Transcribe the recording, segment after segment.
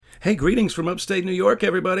Hey, greetings from upstate New York,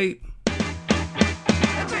 everybody.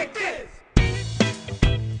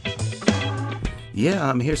 Yeah,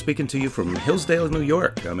 I'm here speaking to you from Hillsdale, New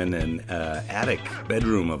York. I'm in an attic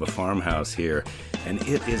bedroom of a farmhouse here, and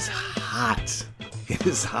it is hot. It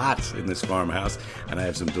is hot in this farmhouse, and I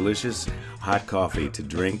have some delicious hot coffee to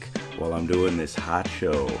drink while I'm doing this hot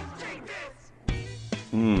show.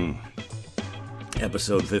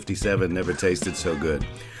 Episode 57 never tasted so good.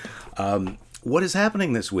 What is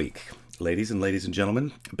happening this week? Ladies and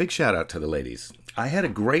gentlemen, a big shout out to the ladies. I had a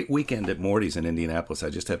great weekend at Morty's in Indianapolis.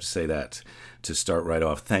 I just have to say that to start right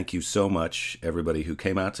off. Thank you so much, everybody who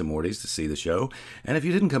came out to Morty's to see the show. And if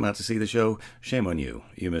you didn't come out to see the show, shame on you.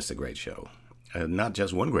 You missed a great show. Not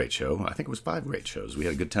just one great show. I think it was 5 great shows. We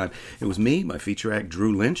had a good time. It was me, my feature act,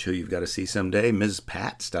 Drew Lynch, who you've got to see someday. Ms.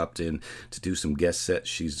 Pat stopped in to do some guest sets.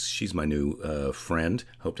 She's my new friend.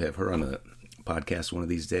 Hope to have her on the podcast one of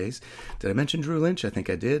these days. Did I mention Drew Lynch? I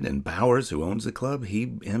think I did. And Bowers, who owns the club, he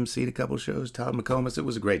emceed a couple shows. Todd McComas, it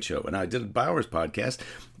was a great show. And I did a Bowers podcast.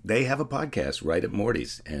 They have a podcast right at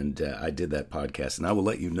Morty's, and I did that podcast. And I will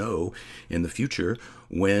let you know in the future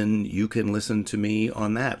when you can listen to me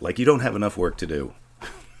on that. Like, you don't have enough work to do.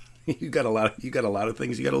 You got a lot of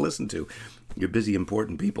things you got to listen to. You're busy,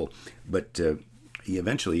 important people, but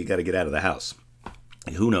eventually you got to get out of the house.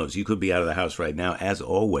 Who knows? You could be out of the house right now. As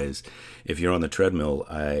always, if you're on the treadmill,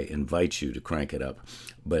 I invite you to crank it up.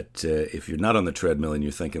 But if you're not on the treadmill and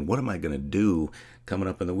you're thinking, what am I going to do coming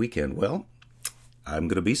up in the weekend? Well, I'm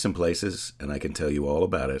going to be some places, and I can tell you all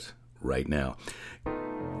about it right now.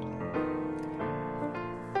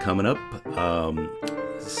 Coming up,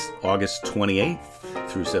 August 28th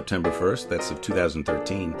through September 1st, that's of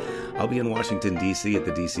 2013, I'll be in Washington, D.C. at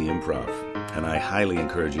the D.C. Improv. And I highly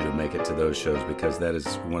encourage you to make it to those shows because that is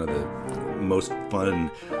one of the most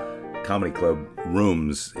fun comedy club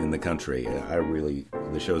rooms in the country.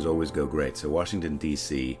 The shows always go great. So Washington,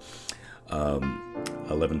 D.C.,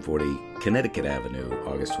 1140 Connecticut Avenue,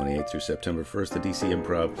 August 28th through September 1st, the D.C.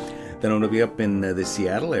 Improv. Then I'm going to be up in the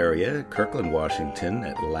Seattle area, Kirkland, Washington,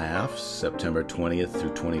 at Laughs, September 20th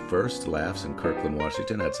through 21st. Laughs in Kirkland,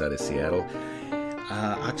 Washington, outside of Seattle.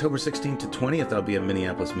 October 16th to 20th, I'll be in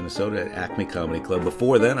Minneapolis, Minnesota at Acme Comedy Club.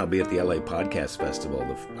 Before then, I'll be at the LA Podcast Festival,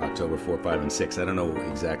 October 4, 5, and 6. I don't know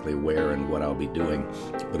exactly where and what I'll be doing,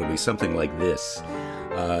 but it'll be something like this.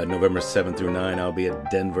 November 7th through 9, I'll be at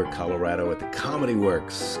Denver, Colorado at the Comedy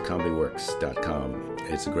Works, comedyworks.com.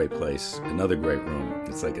 It's a great place, another great room.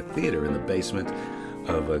 It's like a theater in the basement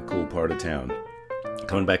of a cool part of town.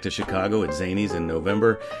 Coming back to Chicago at Zany's in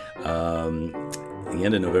November. The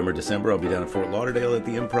end of November, December, I'll be down in Fort Lauderdale at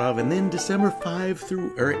the Improv, and then December 5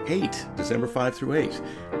 through 8,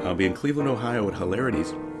 I'll be in Cleveland, Ohio at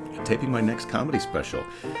Hilarities, taping my next comedy special.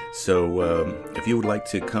 So if you would like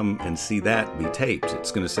to come and see that be taped,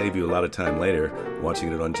 it's going to save you a lot of time later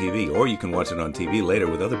watching it on TV, or you can watch it on TV later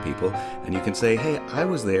with other people, and you can say, hey, I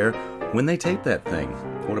was there when they taped that thing.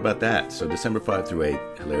 What about that? So December 5 through 8,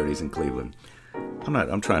 Hilarities in Cleveland.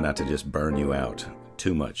 I'm trying not to just burn you out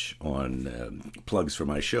too much on plugs for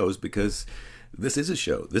my shows because this is a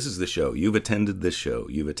show. This is the show. You've attended this show.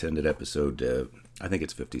 You've attended episode, I think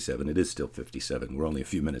it's 57. It is still 57. We're only a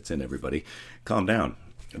few minutes in, everybody. Calm down.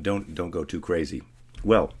 Don't go too crazy.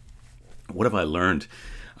 Well, what have I learned?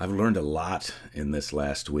 I've learned a lot in this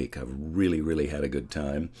last week. I've really had a good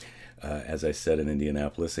time. As I said in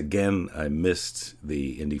Indianapolis, again, I missed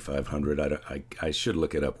the Indy 500. I should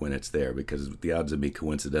look it up when it's there because the odds of me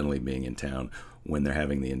coincidentally being in town when they're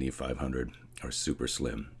having the Indy 500 are super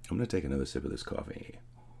slim. I'm going to take another sip of this coffee.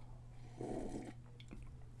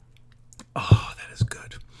 Oh, that is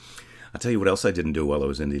good. I'll tell you what else I didn't do while I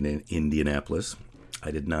was in Indianapolis. I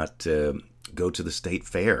did not go to the state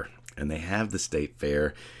fair, and they have the state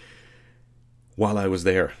fair while I was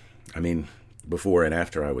there. I mean, before and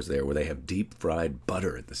after I was there, where they have deep fried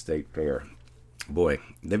butter at the state fair. Boy,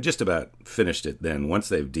 they've just about finished it then. Once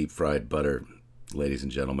they've deep fried butter, ladies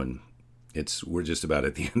and gentlemen, we're just about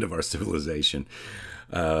at the end of our civilization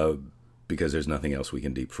because there's nothing else we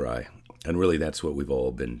can deep fry. And really, that's what we've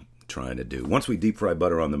all been trying to do. Once we deep fry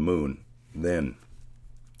butter on the moon, then,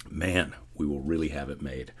 man, we will really have it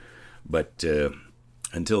made. But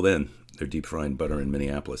until then, they're deep frying butter in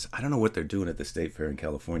Minneapolis. I don't know what they're doing at the state fair in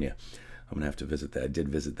California. I'm going to have to visit that. I did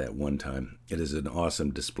visit that one time. It is an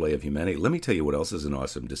awesome display of humanity. Let me tell you what else is an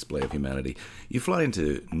awesome display of humanity. You fly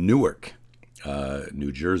into Newark,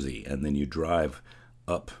 New Jersey, and then you drive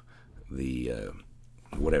up the,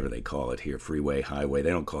 whatever they call it here, freeway, highway.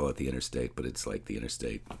 They don't call it the interstate, but it's like the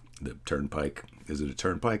interstate, the turnpike. Is it a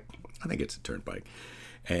turnpike? I think it's a turnpike.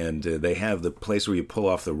 And they have the place where you pull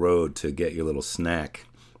off the road to get your little snack,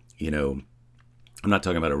 I'm not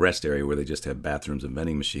talking about a rest area where they just have bathrooms and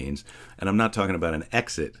vending machines. And I'm not talking about an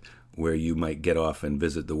exit where you might get off and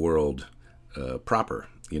visit the world proper.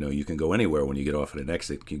 You can go anywhere when you get off at an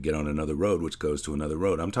exit. You get on another road, which goes to another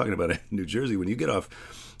road. I'm talking about in New Jersey, when you get off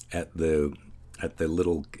at the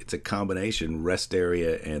little, it's a combination rest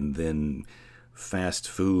area and then fast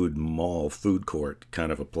food mall food court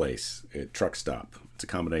kind of a place, a truck stop. It's a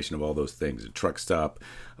combination of all those things, a truck stop,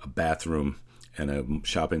 a bathroom, and a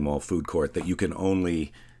shopping mall food court that you can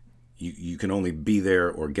only be there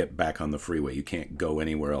or get back on the freeway. You can't go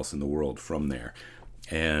anywhere else in the world from there.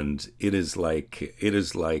 And it is like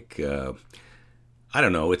I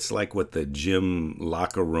don't know, it's like what the gym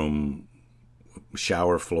locker room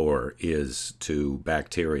shower floor is to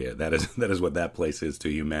bacteria. That is what that place is to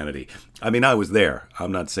humanity. I mean, I was there.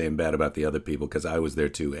 I'm not saying bad about the other people because I was there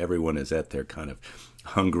too. Everyone is at their kind of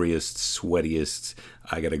hungriest, sweatiest,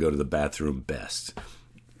 I got to go to the bathroom best.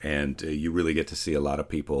 And you really get to see a lot of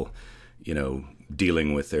people,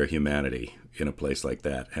 dealing with their humanity in a place like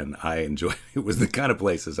that. And I enjoy it. Was the kind of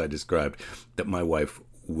place, as I described, that my wife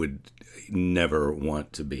would never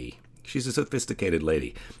want to be. She's a sophisticated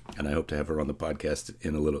lady, and I hope to have her on the podcast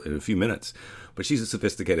in a few minutes. But she's a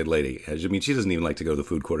sophisticated lady. I mean, she doesn't even like to go to the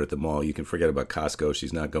food court at the mall. You can forget about Costco.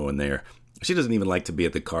 She's not going there. She doesn't even like to be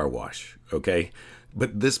at the car wash, okay?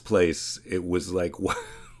 But this place, it was like,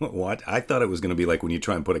 what? I thought it was going to be like when you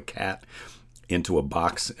try and put a cat into a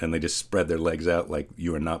box and they just spread their legs out like,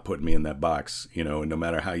 you are not putting me in that box, and no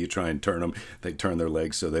matter how you try and turn them, they turn their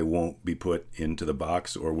legs so they won't be put into the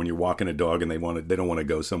box. Or when you're walking a dog and they don't want to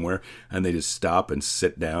go somewhere and they just stop and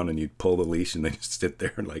sit down and you pull the leash and they just sit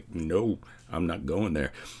there and like, no, I'm not going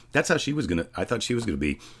there. That's how I thought she was going to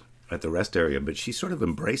be at the rest area, but she sort of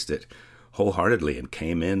embraced it wholeheartedly and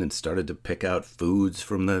came in and started to pick out foods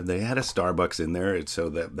they had a Starbucks in there. So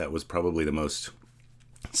that was probably the most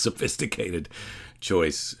sophisticated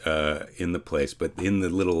choice in the place. But in the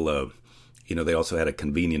little, they also had a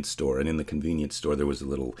convenience store, and in the convenience store there was a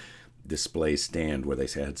little display stand where they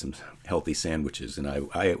had some healthy sandwiches, and I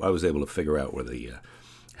was able to figure out where the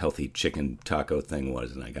healthy chicken taco thing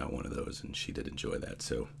was, and I got one of those, and she did enjoy that.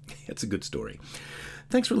 So it's a good story.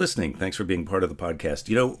 Thanks for listening. Thanks for being part of the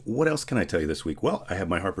podcast. What else can I tell you this week? Well, I have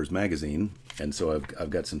my Harper's Magazine, and so I've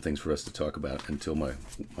got some things for us to talk about until my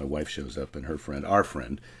wife shows up and our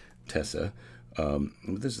friend, Tessa.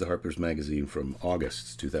 This is the Harper's Magazine from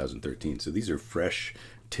August 2013. So these are fresh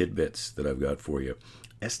tidbits that I've got for you.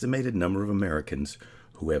 Estimated number of Americans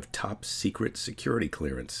who have top secret security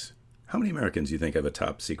clearance. How many Americans do you think have a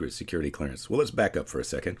top secret security clearance? Well, let's back up for a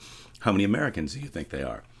second. How many Americans do you think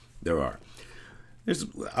there are?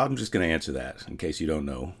 I'm just going to answer that in case you don't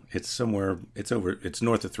know. It's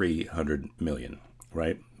north of 300 million,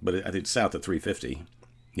 right? But I think it's south of 350,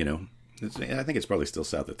 I think it's probably still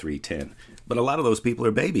south of 310. But a lot of those people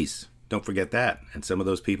are babies. Don't forget that. And some of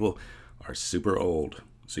those people are super old.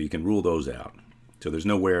 So you can rule those out. So there's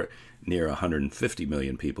nowhere near 150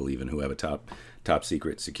 million people even who have a top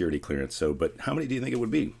secret security clearance. So, but how many do you think it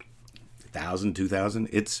would be? 1,000, 2,000?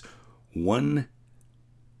 It's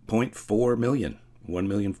 1.4 million.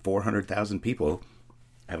 1,400,000 people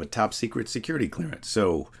have a top secret security clearance.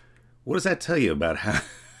 So what does that tell you about how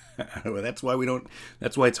that's why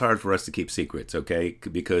it's hard for us to keep secrets, okay?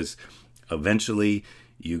 Because eventually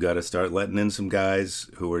you got to start letting in some guys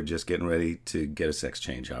who are just getting ready to get a sex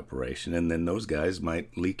change operation, and then those guys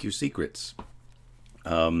might leak your secrets.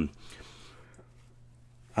 I'm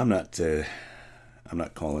not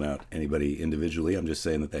calling out anybody individually. I'm just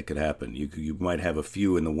saying that could happen. You might have a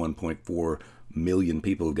few in the 1.4 million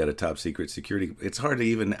people who've got a top secret security. It's hard to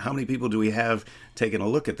even, how many people do we have taking a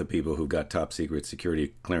look at the people who've got top secret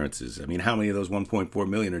security clearances? I mean, how many of those 1.4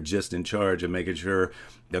 million are just in charge and making sure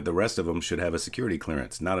that the rest of them should have a security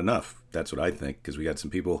clearance? Not enough. That's what I think, because we got some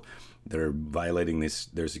people that are violating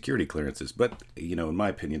their security clearances. But, in my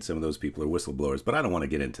opinion, some of those people are whistleblowers, but I don't want to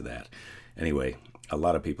get into that. Anyway, a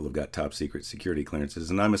lot of people have got top secret security clearances,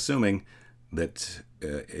 and I'm assuming that,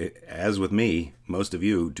 as with me, most of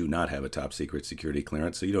you do not have a top secret security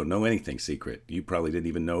clearance, so you don't know anything secret. You probably didn't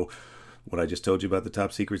even know what I just told you about the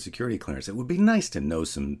top secret security clearance. It would be nice to know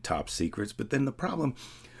some top secrets, but then the problem,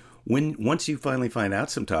 once you finally find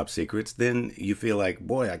out some top secrets, then you feel like,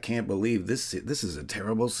 boy, I can't believe this is a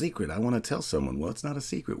terrible secret. I want to tell someone. Well, it's not a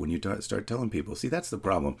secret when you start telling people. See, that's the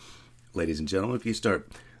problem, ladies and gentlemen. If you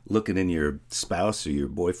start looking in your spouse or your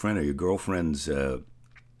boyfriend or your girlfriend's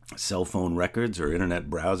cell phone records or internet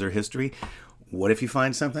browser history, what if you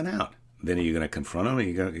find something out? Then are you going to confront them? Are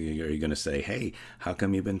you going to say, hey, how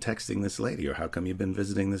come you've been texting this lady? Or how come you've been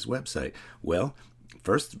visiting this website? Well,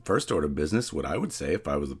 first order of business, what I would say if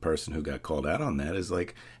I was the person who got called out on that is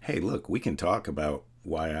like, hey, look, we can talk about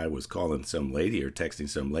why I was calling some lady or texting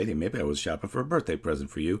some lady. Maybe I was shopping for a birthday present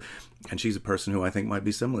for you, and she's a person who I think might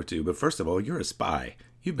be similar to you. But first of all, you're a spy.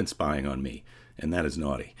 You've been spying on me, and that is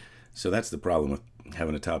naughty. So that's the problem with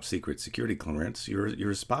having a top secret security clearance. You're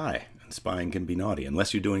a spy, and spying can be naughty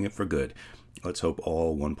unless you're doing it for good. Let's hope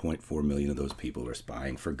all 1.4 million of those people are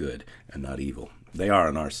spying for good and not evil. They are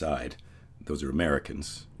on our side. Those are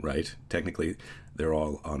Americans, right? Technically, they're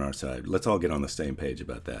all on our side. Let's all get on the same page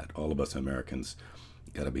about that. All of us Americans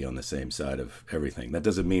got to be on the same side of everything. That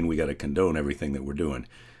doesn't mean we got to condone everything that we're doing,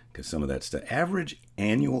 because some of that stuff. Average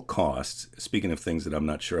annual cost, speaking of things that I'm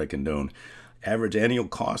not sure I condone, average annual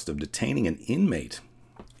cost of detaining an inmate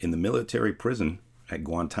in the military prison at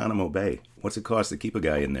Guantanamo Bay. What's it cost to keep a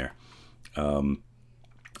guy in there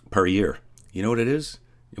per year? You know what it is?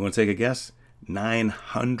 You want to take a guess?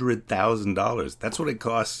 $900,000. That's what it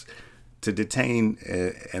costs to detain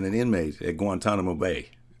an inmate at Guantanamo Bay.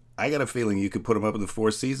 I got a feeling you could put them up in the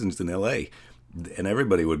Four Seasons in L.A., and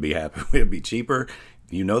everybody would be happy. It would be cheaper.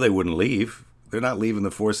 You know they wouldn't leave. They're not leaving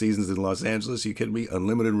the Four Seasons in Los Angeles. You kidding me?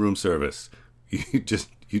 Unlimited room service. You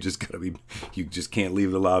just can't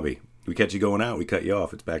leave the lobby. We catch you going out, we cut you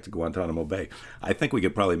off. It's back to Guantanamo Bay. I think we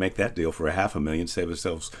could probably make that deal for $500,000, save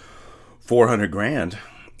ourselves $400,000,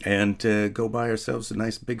 and go buy ourselves a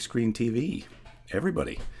nice big screen TV.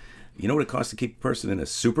 Everybody. You know what it costs to keep a person in a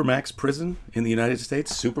Supermax prison in the United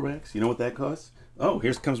States? Supermax? You know what that costs? Oh,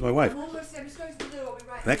 here comes my wife.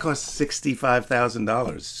 That costs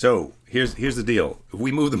 $65,000. So here's the deal. If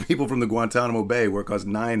we move the people from the Guantanamo Bay where it costs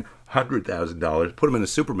 $900,000, put them in a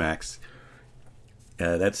Supermax,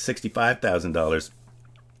 that's $65,000.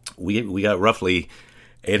 We got roughly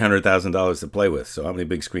 $800,000 to play with. So how many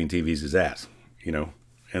big screen TVs is that? You know,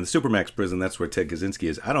 and the Supermax prison, that's where Ted Kaczynski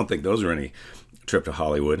is. I don't think those are any trip to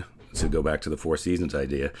Hollywood. To go back to the Four Seasons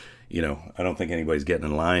idea, you know, I don't think anybody's getting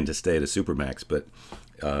in line to stay at a Supermax. But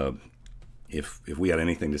if we had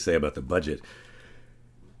anything to say about the budget,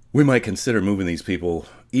 we might consider moving these people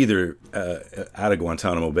either out of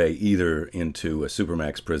Guantanamo Bay, either into a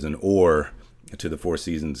Supermax prison or to the Four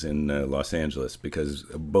Seasons in Los Angeles, because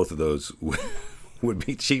both of those would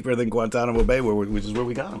be cheaper than Guantanamo Bay, which is where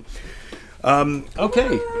we got them.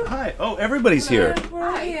 Okay. Hi. Oh, everybody's here.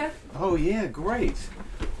 We're here. Oh, yeah. Great.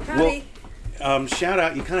 Howdy. Well, shout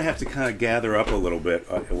out. You kind of have to gather up a little bit.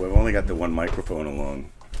 We've only got the one microphone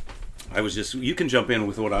along. You can jump in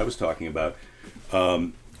with what I was talking about.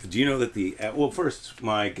 Do you know that well, first,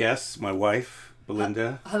 my guest, my wife,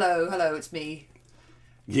 Belinda. Hello, it's me.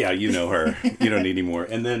 Yeah, you know her. You don't need any more.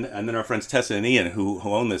 And then our friends Tessa and Ian, who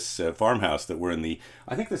own this farmhouse that we're in the.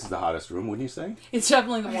 I think this is the hottest room. Wouldn't you say? It's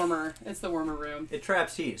definitely the warmer. It's the warmer room. It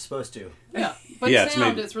traps heat. It's supposed to. Yeah, but yeah, it's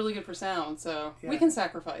really good for sound. So we can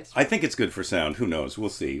sacrifice. I think it's good for sound. Who knows? We'll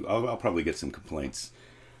see. I'll probably get some complaints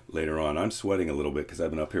later on. I'm sweating a little bit because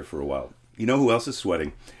I've been up here for a while. You know who else is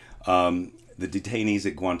sweating? The detainees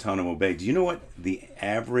at Guantanamo Bay. Do you know what the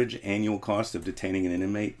average annual cost of detaining an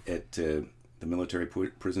inmate at the military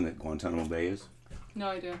prison at Guantanamo Bay is? No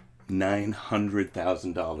idea.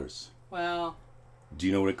 $900,000. Wow. Do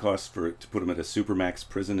you know what it costs to put them at a Supermax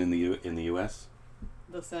prison in the U.S.?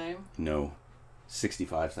 The same? No.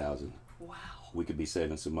 $65,000. Wow. We could be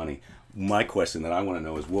saving some money. My question that I want to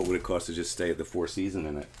know is, what would it cost to just stay at the Four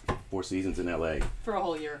Seasons in L.A. For a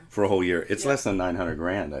whole year. For a whole year. It's less than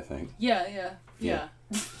 $900,000, I think. Yeah.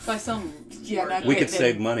 By some. We could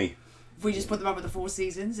save money. If we just put them up at the Four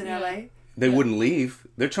Seasons in LA. They wouldn't leave.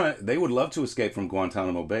 They would love to escape from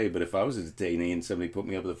Guantanamo Bay, but if I was a detainee and somebody put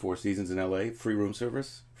me up at the Four Seasons in L.A., free room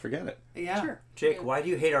service, forget it. Yeah. Sure. Jake, why do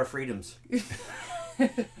you hate our freedoms?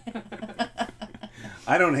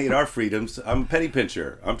 I don't hate our freedoms. I'm a penny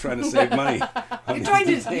pincher. I'm trying to save money. You're trying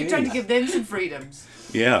to give them some freedoms.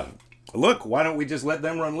 Yeah. Look, why don't we just let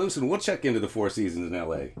them run loose and we'll check into the Four Seasons in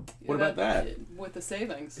L.A.? What about that? With the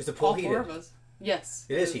savings. Is the pool all heated? four of us. Yes.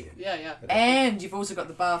 It is heated. Yeah. And you've also got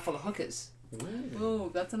the bar full of hookers. Ooh,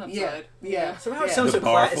 that's an upside. Yeah. Somehow it sounds The so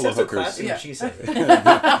bar classy. full of hookers. Classy Yeah. when she said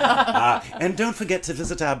it. And don't forget to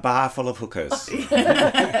visit our bar full of hookers.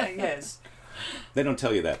 Yes. They don't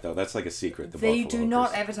tell you that, though. That's like a secret. The bar They full do of not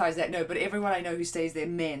hookers. advertise that, no, but everyone I know who stays there,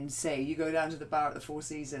 men, say you go down to the bar at the Four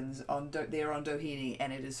Seasons there on Doheny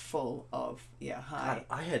and it is full of, high. God,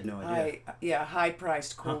 I had no idea.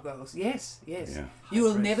 High-priced call girls. Yes. Yeah. You will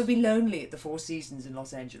High-priced. never be lonely at the Four Seasons in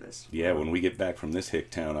Los Angeles. Yeah, when we get back from this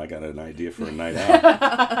hick town, I got an idea for a night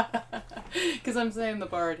out. Because I'm saying the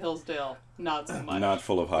bar at Hillsdale, not so much. Not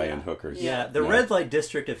full of high-end hookers. Yeah, the No. red light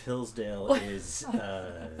district of Hillsdale is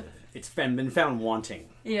It's been found wanting.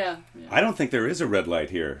 Yeah. I don't think there is a red light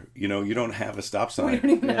here. You don't have a stop sign. We don't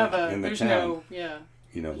even have a. in the There's town. no. Yeah.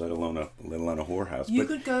 Let alone a whorehouse. You But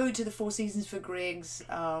could go to the Four Seasons for Greg's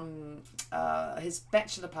his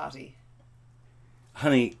bachelor party.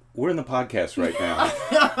 honey, we're in the podcast right now.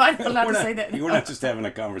 I'm not allowed to say that. We're not just having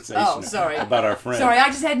a conversation sorry. about our friend. Sorry, I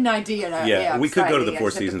just had an idea. Yeah, we could go to the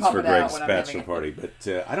Four slightly. I Seasons just for have to pop it out Greg's when I'm bachelor having party,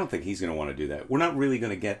 but I don't think he's going to want to do that. We're not really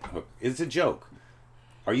going to get hooked. It's a joke.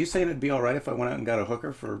 Are you saying it'd be all right if I went out and got a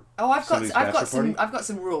hooker for? I've somebody's bachelor party? got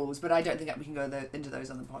some rules, but I don't think that we can go into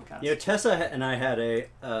those on the podcast. You know, Tessa and I had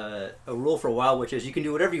a rule for a while, which is you can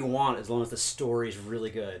do whatever you want as long as the story's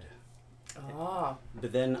really good. Oh.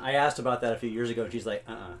 But then I asked about that a few years ago, and she's like,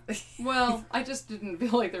 Well, I just didn't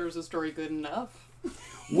feel like there was a story good enough.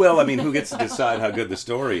 Well, I mean, who gets to decide how good the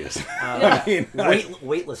story is? I mean,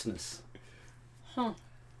 weightlessness. Huh.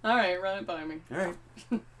 All right, run it by me. All right.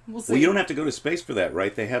 We'll see. well, you don't have to go to space for that,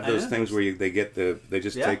 right? They have those know. things where they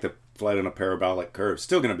just take the flight on a parabolic curve.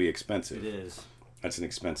 Still going to be expensive. It is. That's an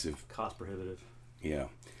expensive. Cost prohibitive. Yeah.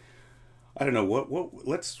 I don't know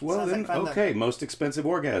Sounds like fun, okay. Most expensive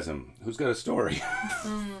orgasm. Who's got a story?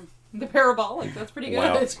 The parabolic. That's pretty good.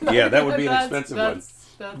 Wow. Yeah, that would be an That's- expensive that's-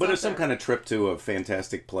 one. that's But up it's some there. kind of trip to a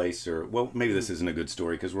fantastic place, or maybe this isn't a good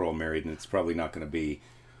story because we're all married, and it's probably not going to be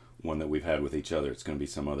one that we've had with each other. It's going to be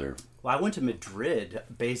some other. Well, I went to Madrid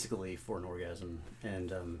basically for an orgasm,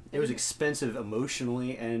 and it was expensive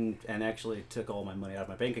emotionally, and actually took all my money out of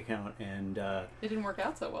my bank account, and It didn't work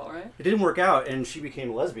out so well, right? it didn't work out, and she became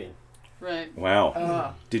a lesbian. Right.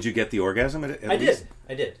 Wow. Did you get the orgasm at I least?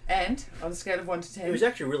 did. And on a scale of 1 to 10, It was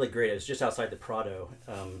actually really great. It was just outside the Prado,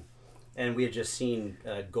 and we had just seen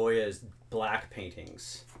Goya's black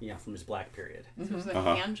paintings, from his black period. So it was a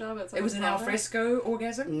hand job. it was an al fresco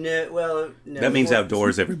orgasm. No, That means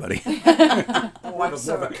outdoors, everybody. More of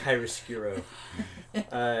a chiaroscuro.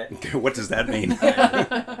 What does that mean?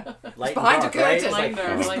 Light Behind a and dark, right?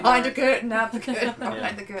 curtain. It's like, Behind a curtain, out the curtain,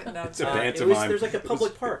 behind the curtain, out It's a the pantomime. there's like a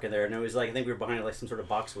public park in there, and it was like I think we were behind like some sort of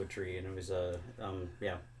boxwood tree, and it was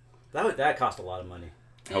that cost a lot of money.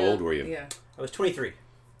 How old were you? Yeah. I was 23.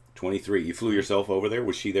 23. You flew yourself over there?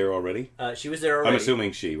 Was she there already? She was there already. I'm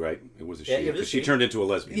assuming she, right? It was a she. Yeah, it was a 'Cause she she. turned into a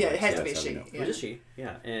lesbian. Yeah, right? it has to So be a that's how we she. know. It was a she,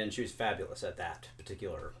 yeah, and she was fabulous at that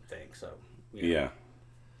particular thing. So Yeah.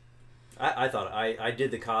 I thought I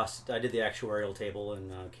did the actuarial table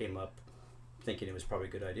and came up thinking it was probably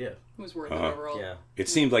a good idea. It was worth it overall. Yeah. It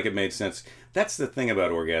seemed like it made sense. That's the thing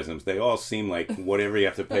about orgasms. They all seem like whatever you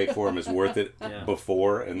have to pay for them is worth it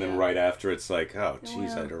before, and then right after it's like, oh,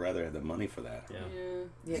 geez, I'd rather have the money for that. Yeah.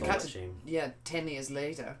 Yeah, It's a cut lot of to, shame. 10 years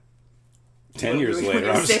later. 10 years We're later.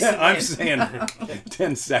 assessing I'm it. saying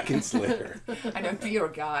 10 seconds later. I know, but you're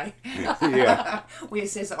a guy. Yeah. We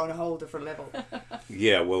assess it on a whole different level.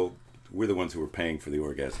 Yeah, well, we're the ones who are paying for the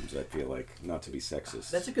orgasms, I feel like, not to be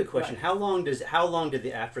sexist. That's a good question. Right. How long did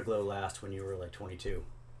the afterglow last when you were like 22?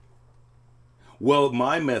 Well,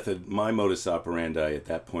 my modus operandi at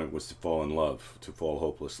that point was to fall in love, to fall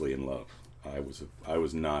hopelessly in love. I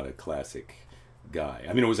was not a classic guy.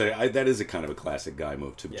 I mean, that is a kind of a classic guy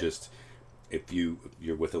move to just, if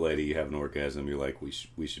you're with a lady, you have an orgasm, you're like, we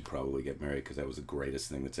should probably get married because that was the greatest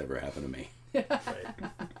thing that's ever happened to me. Right.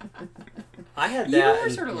 I had You that. were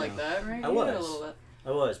and, sort of you like know, that, right? I You was. had a little bit.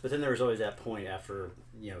 I was, but then there was always that point after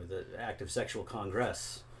the act of sexual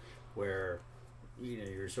congress, where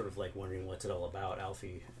you're sort of like wondering what's it all about,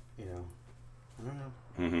 Alfie. I don't know.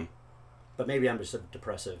 Mm-hmm. But maybe I'm just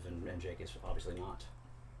depressive, and Jake is obviously not.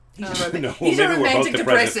 He's a No, he's a maybe we're both romantic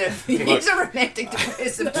depressive. depressive. He's a romantic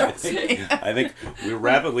depressive, trust me. I think we're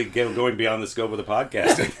rapidly going beyond the scope of the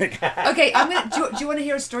podcast, I think. Okay, do you want to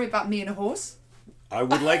hear a story about me and a horse? I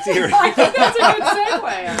would like to hear it. I think that's a good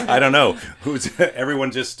segue. I don't know.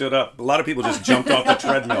 Everyone just stood up. A lot of people just jumped off the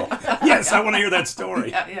treadmill. Yes, I want to hear that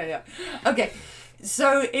story. Yeah. Okay.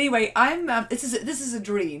 So anyway, I'm this is a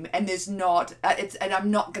dream, and there's not and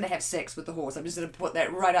I'm not going to have sex with the horse. I'm just going to put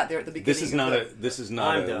that right out there at the beginning. This is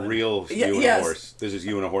not I'm a done. real you and a horse. This is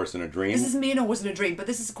you and a horse in a dream. This is me and a horse in a dream, but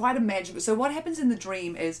this is quite a magical. So what happens in the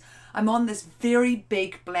dream is I'm on this very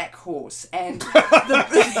big black horse, and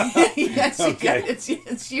yes, Okay. it's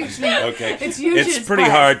usually Okay. it's pretty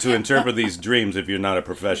black. hard to interpret these dreams if you're not a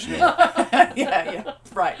professional. yeah,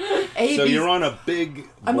 right. So you're on a big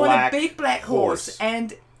I'm black on a big black horse,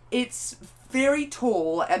 and it's very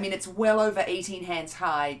tall. I mean, it's well over 18 hands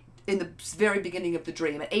high in the very beginning of the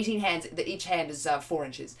dream. At 18 hands, each hand is 4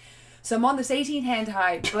 inches. So I'm on this 18 hand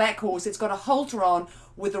high black horse. It's got a halter on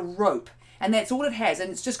with a rope. And that's all it has. And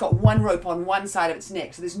it's just got one rope on one side of its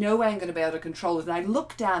neck. So there's no way I'm going to be able to control it. And I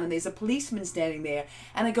look down and there's a policeman standing there.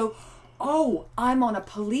 And I go, oh, I'm on a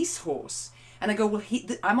police horse. And I go, well,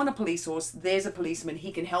 I'm on a police horse. There's a policeman.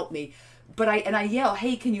 He can help me. But I yell,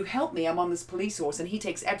 hey, can you help me? I'm on this police horse. And he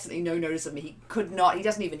takes absolutely no notice of me. He could not. He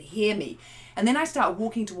doesn't even hear me. And then I start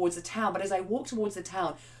walking towards the town. But as I walk towards the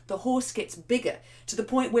town, the horse gets bigger to the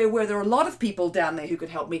point where there are a lot of people down there who could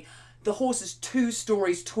help me. The horse is 2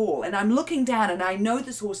 stories tall. And I'm looking down and I know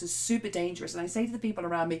this horse is super dangerous. And I say to the people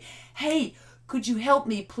around me, hey, could you help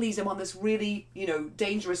me, please? I'm on this really,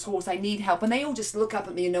 dangerous horse. I need help. And they all just look up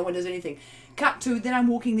at me and no one does anything. Cut to, then I'm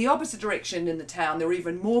walking the opposite direction in the town. There are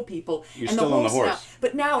even more people. You're and still on the horse. Now,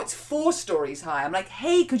 but now it's 4 stories high. I'm like,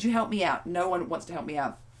 hey, could you help me out? No one wants to help me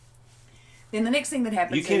out. Then the next thing that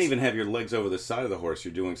happens You can't even have your legs over the side of the horse.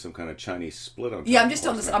 You're doing some kind of Chinese split on top Yeah, of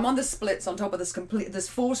the horse. I'm on the splits on top of this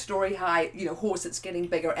 4-story high, horse that's getting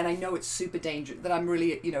bigger, and I know it's super dangerous, that I'm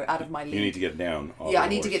really, out of my league. You need to get down off I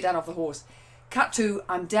need to get down off the horse. Cut to,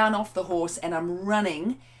 I'm down off the horse and I'm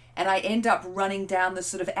running, and I end up running down this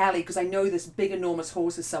sort of alley because I know this big enormous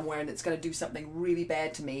horse is somewhere and it's going to do something really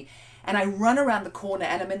bad to me. And I run around the corner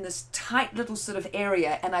and I'm in this tight little sort of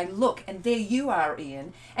area, and I look, and there you are,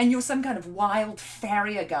 Ian, and you're some kind of wild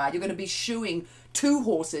farrier guy. You're going to be shoeing 2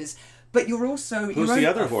 horses, but you're also... Who's the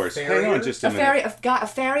other horse? Hang on just a minute. A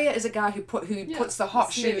farrier is a guy who puts the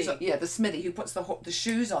hot shoes... smithy. The smithy, who puts the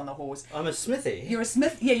shoes on the horse. I'm a smithy. You're a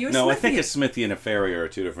smith. Yeah, you're a No, smithy. I think a smithy and a farrier are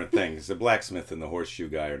 2 different things. The blacksmith and the horseshoe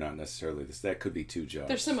guy are not necessarily this. That could be 2 jobs.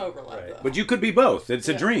 There's some overlap, though. But you could be both. It's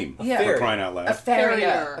a dream. Yeah. For crying out loud. A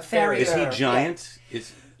farrier. A farrier. Is he giant? Yeah.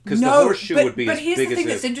 Because the horseshoe would be as big as... But here's the thing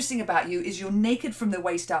that's interesting about you is you're naked from the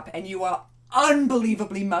waist up and you are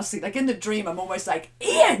unbelievably muscly. Like in the dream, I'm almost like,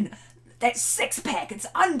 Ian, that 6-pack, it's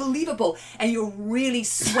unbelievable. And you're really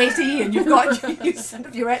sweaty and you're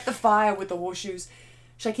at the fire with the horseshoes.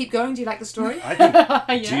 Should I keep going? Do you like the story? I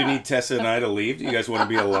think, Do you need Tessa and I to leave? Do you guys want to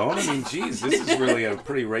be alone? I mean, geez, this is really a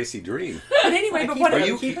pretty racy dream. But anyway,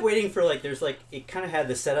 you keep waiting for it kind of had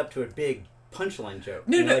the setup to a big punchline joke.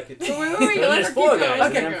 No. Wait, let's keep going.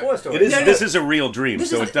 Okay. This is a real dream,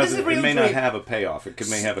 so it doesn't. It may not dream. have a payoff. It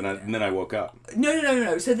may have and then I woke up.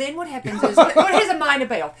 No. So then what happens is, here's a minor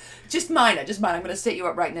payoff. Just minor. I'm going to set you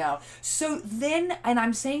up right now. So then, and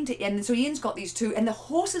I'm saying to Ian, so Ian's got these 2, and the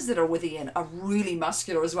horses that are with Ian are really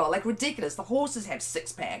muscular as well, like ridiculous. The horses have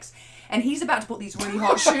 6-packs. And he's about to put these really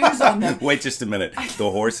hot shoes on them. Wait just a minute.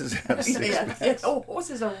 The horses have 6-packs? Yeah. Oh,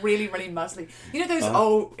 horses are really, really muscly. You know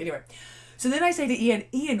those anyway. So then I say to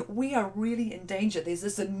Ian, we are really in danger. There's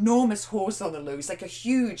this enormous horse on the loose, like a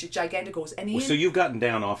huge, gigantic horse. And Ian, so you've gotten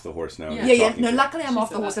down off the horse now. Yeah. No, luckily I'm off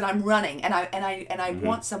the horse and I'm running, and I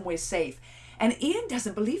want somewhere safe. And Ian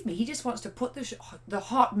doesn't believe me. He just wants to put the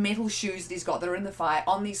hot metal shoes that he's got that are in the fire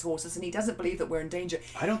on these horses, and he doesn't believe that we're in danger.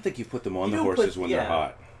 I don't think you put them on the horses when they're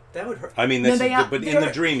hot. That would hurt. I mean, but in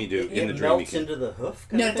the dream you do. In the dream you can. Into the hoof.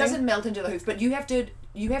 No, it doesn't melt into the hoof, but you have to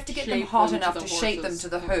get them hot enough to shape them to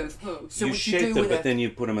the hoof. So you shape them, but then you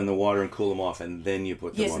put them in the water and cool them off, and then you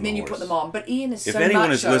put them on the horse. Yes, and then you put them on. But Ian is so macho. If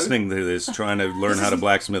anyone is listening to this, trying to learn how to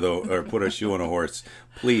blacksmith or put a shoe on a horse,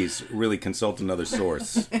 please really consult another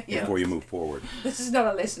source before you move forward. This is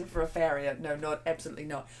not a lesson for a farrier. No, absolutely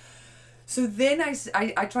not. So then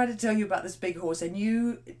I try to tell you about this big horse, and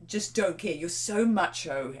you just don't care. You're so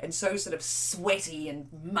macho and so sort of sweaty and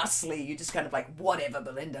muscly. You're just kind of like, whatever,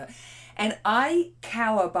 Belinda. And I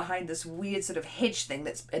cower behind this weird sort of hedge thing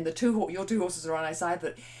and your 2 horses are on either side of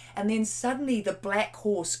it. And then suddenly the black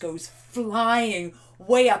horse goes flying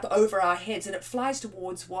way up over our heads, and it flies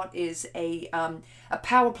towards what is a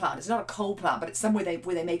power plant. It's not a coal plant, but it's somewhere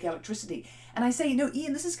where they make electricity. And I say,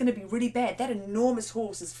 Ian, this is going to be really bad. That enormous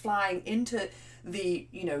horse is flying into the,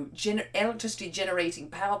 electricity generating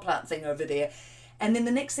power plant thing over there. And then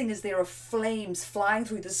the next thing is there are flames flying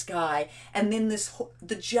through the sky, and then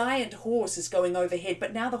the giant horse is going overhead,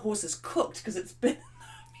 but now the horse is cooked because it's been...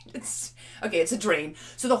 It's a dream.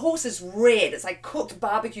 So the horse is red. It's like cooked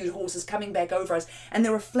barbecued horses coming back over us, and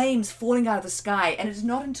there are flames falling out of the sky, and it's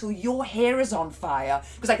not until your hair is on fire,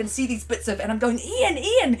 because I can see these bits and I'm going,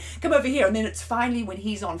 Ian, come over here. And then it's finally when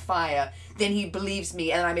he's on fire, then he believes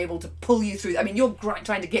me, and I'm able to pull you through. I mean, you're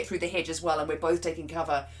trying to get through the hedge as well, and we're both taking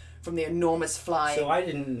cover from the enormous flying. So I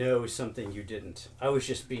didn't know something you didn't. I was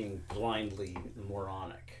just being blindly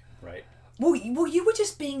moronic, right? Well, you were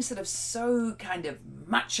just being sort of so kind of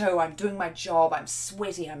macho. I'm doing my job. I'm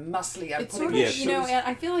sweaty. I'm muscly. I'm it's putting sort of, shoes. and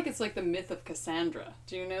I feel like it's like the myth of Cassandra.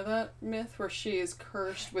 Do you know that myth where she is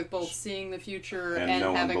cursed with both seeing the future and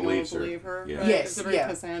having no one believe her? Yeah. Right? Yes, it's a very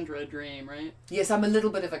Cassandra dream, right? Yes, I'm a little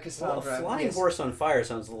bit of a Cassandra. Well, a flying horse on fire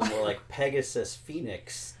sounds a little more like Pegasus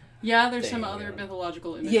Phoenix. Yeah, there's some other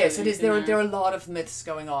mythological imagery. Yes, it is. There are a lot of myths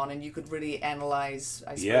going on, and you could really analyze.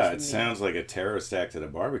 It sounds like a terrorist act at a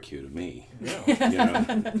barbecue to me.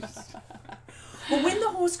 Yeah. Well, when the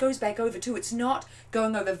horse goes back over too, it's not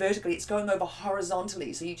going over vertically, it's going over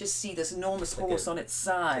horizontally. So you just see this enormous horse on its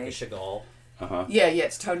side. Like a Chagall. Uh-huh. Yeah,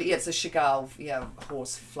 it's totally, it's a Chagall,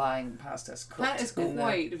 horse flying past us. That is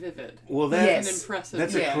quite vivid. Well, Yes. An impressive.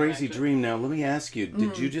 that's a crazy actually. dream. Now, let me ask you,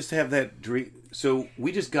 did you just have that dream? So,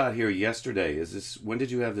 we just got here yesterday. When did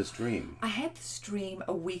you have this dream? I had this dream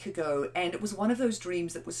a week ago, and it was one of those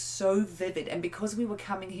dreams that was so vivid. And because we were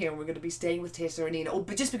coming here and we are going to be staying with Tessa and Ian, or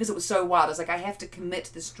just because it was so wild, I was like, I have to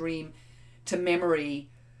commit this dream to memory.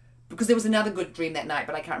 Because there was another good dream that night,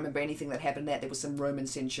 but I can't remember anything that happened there. There was some Roman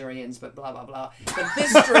centurions, but blah, blah, blah. But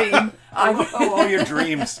this dream... all your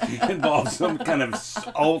dreams involve some kind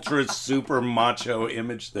of ultra super macho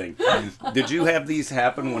image thing. Did you have these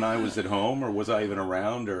happen when I was at home, or was I even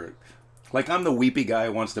around, or... Like, I'm the weepy guy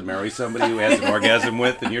who wants to marry somebody who has an orgasm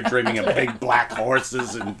with, and you're dreaming of big black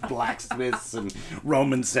horses and blacksmiths and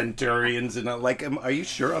Roman centurions, and are you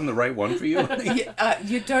sure I'm the right one for you?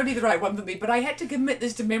 You're totally the right one for me, but I had to commit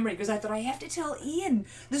this to memory because I thought I have to tell Ian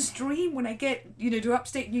this dream when I get, to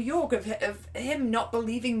upstate New York of him not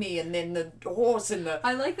believing me, and then the horse and the...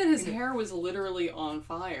 I like that his hair was literally on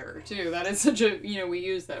fire, too. That is such a, we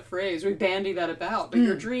use that phrase, we bandy that about, but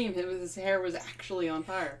your dream, his hair was actually on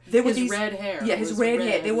fire. There were his these... red hair. Yeah, his red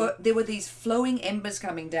hair. There were these flowing embers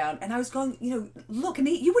coming down, and I was going, look, and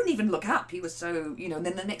you wouldn't even look up. He was so, and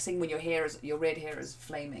then the next thing when your red hair is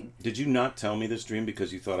flaming. Did you not tell me this dream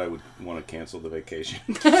because you thought I would want to cancel the vacation?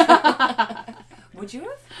 Would you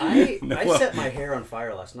have? I set my hair on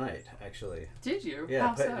fire last night, actually. Did you? Yeah.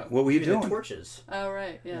 How so? What were you Using doing? Torches. Oh,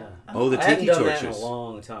 right, yeah. Oh, the I hadn't tiki done torches. that in a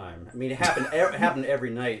long time. I mean, it happened every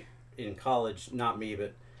night in college. Not me,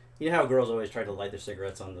 but you know how girls always try to light their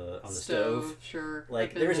cigarettes on the stove. Sure.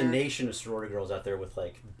 Like there's a nation of sorority girls out there with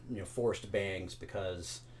forced bangs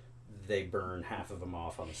because they burn half of them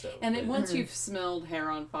off on the stove. And then once you've smelled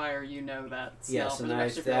hair on fire, you know that smell yes, for and the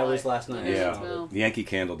rest of your that life. was last night. Yeah, Smell. the Yankee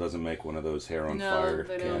Candle doesn't make one of those hair on fire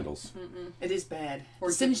they don't. candles. Mm-mm. It is bad.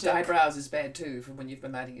 Or Singed dip-dip. eyebrows is bad too, from when you've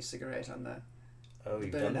been lighting your cigarette on the... Oh,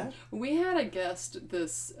 you've done that? We had a guest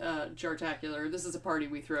this Jartacular. This is a party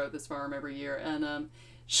we throw at this farm every year, and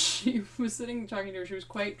she was sitting talking to her. She was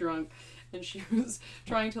quite drunk, and she was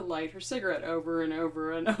trying to light her cigarette over and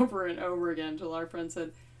over and over and over again until our friend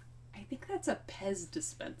said, I think that's a Pez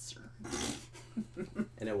dispenser.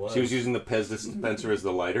 And it was. She was using the Pez dispenser as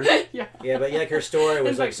the lighter? Yeah. Yeah, but her story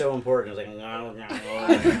was so important. It was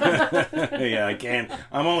Yeah, I can't.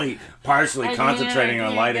 I'm only partially concentrating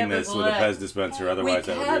on lighting this with a Pez dispenser. Otherwise,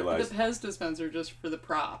 I would realize. The Pez dispenser just for the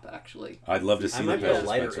prop, actually. I'd love to see the might put a Pez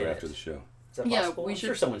lighter dispenser in after it. the show. Is that Yeah, possible? we I'm should-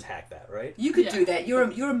 sure someone's hacked that, right? You could Yeah. do that. You're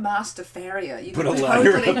a master farrier. You Put a could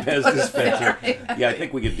lighter totally in a Pez put a dispenser. farrier. Yeah, I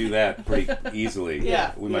think we could do that pretty easily.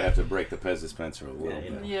 Yeah. We might have to break the Pez dispenser a little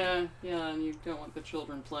bit. Yeah, and you don't want the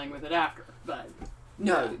children playing with it after, but...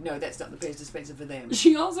 No, that's not the Pez dispenser for them.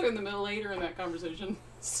 She also, in the middle later in that conversation,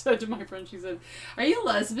 said to my friend, she said, are you a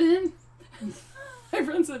lesbian? My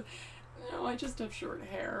friend said, no, I just have short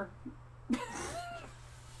hair.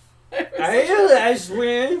 Are you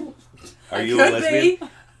lesbian? Are you a lesbian?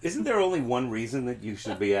 Isn't there only one reason that you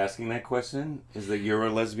should be asking that question? Is that you're a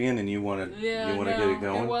lesbian and you want to get it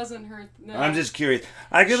going? It wasn't her. No. I'm just curious.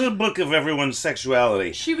 I get a book of everyone's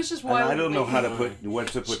sexuality. She was just And wildly. I don't know what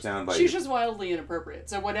to put down by She's you. just wildly inappropriate.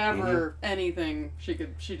 So whatever, anything she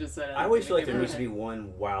just said. I always feel like there anything needs to to be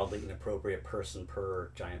one wildly inappropriate person per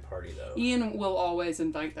giant party, though. Ian will always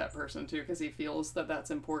invite that person too because he feels that that's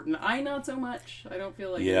important. I not so much. I don't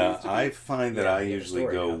feel like. it Yeah, needs to be. I find that Yeah, I you get a usually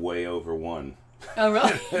story, go huh? way over one. Oh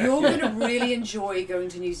really? You're going to really enjoy going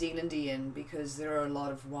to New Zealand, Ian, because there are a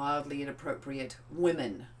lot of wildly inappropriate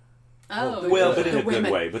women. Oh. Well, the but in a good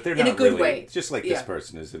women- way. But they're in not a good really. way. Just like Yeah. this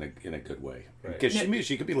person is in a good way. Right. Because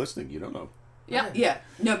she could be listening. You don't know. Yeah. Yeah,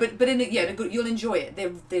 no, but in a good, you'll enjoy it.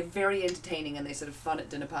 They're very entertaining and they're sort of fun at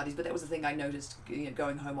dinner parties. But that was the thing I noticed,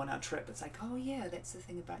 going home on our trip. It's like, oh yeah, that's the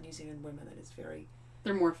thing about New Zealand women that is very.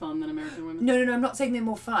 They're more fun than American women. No, I'm not saying they're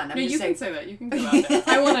more fun. I'm No, just you saying. can say that. You can go out there.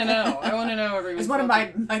 I want to know. I want to know everyone's. It's one of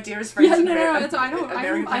thoughts. my dearest friends. Yeah, in no, America- it's, I don't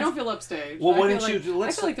American feel upstaged. Well, I why feel don't like, you-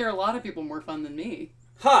 let's- I feel like there are a lot of people more fun than me,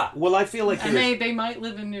 Ha! Well, I feel like and there's, they might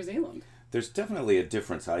live in New Zealand. there's definitely a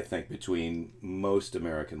difference, I think, between most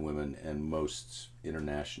American women and most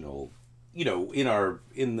international.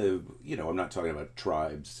 I'm not talking about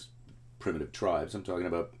tribes, primitive tribes. I'm talking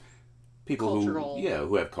about people Cultural.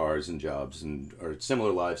 who have cars and jobs and are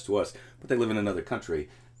similar lives to us, but they live in another country.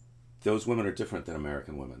 Those women are different than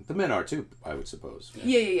American women. The men are too, I would suppose.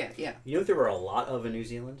 Yeah. You know what there were a lot of in New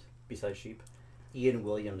Zealand besides sheep? Ian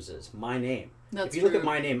Williamses. My name. That's if you look true. at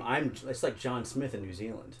my name, it's like John Smith in New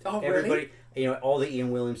Zealand. Oh, really? Everybody, all the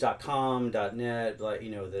IanWilliams.com, .net,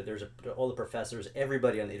 there's all the professors,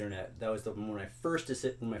 everybody on the internet. That was one of my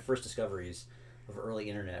first discoveries of early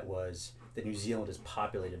internet was that New Zealand is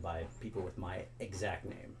populated by people with my exact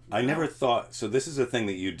name. I never thought. So this is a thing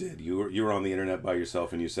that you did. You were on the internet by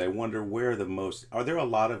yourself, and you say, "I wonder where the most." Are there a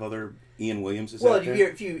lot of other Ian Williamses Well, out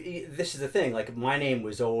there? this is the thing. Like my name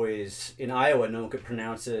was always in Iowa. No one could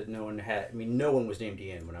pronounce it. No one was named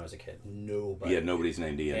Ian when I was a kid. Nobody. Yeah, nobody's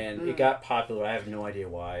named Ian. And it got popular. I have no idea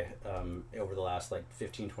why over the last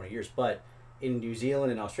 15, 20 years. But in New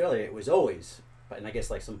Zealand and Australia, it was always. And I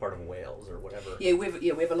guess some part of Wales or whatever. Yeah, we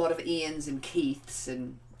have a lot of Ians and Keiths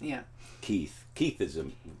and Keith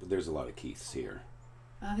there's a lot of Keiths here.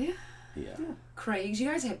 Are there? Yeah. Craigs. You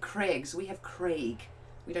guys have Craigs. We have Craig.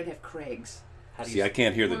 We don't have Craigs. See, I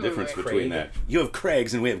can't hear the difference between Craig? that. You have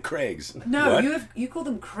Craigs and we have Craigs. No, What? you call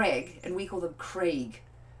them Craig and we call them Craig.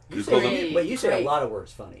 You call them, You say Craig. a lot of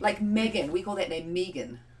words funny. Like Megan, we call that name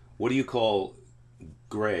Megan. what do you call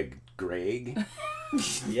Greg? Greg?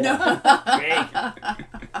 yeah.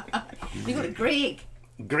 You call it Greg.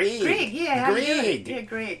 Greg. Greg, yeah. How you doing? Greg. Yeah,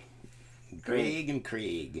 Greg. Greg and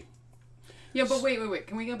Craig. Yeah, but wait.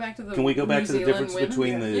 Can we go back to the Can we go back New to the Zealand difference women?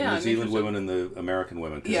 between the Yeah, New I'm Zealand interested. women and the American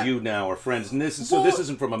women? Because Yeah. you now are friends, and this is Well, this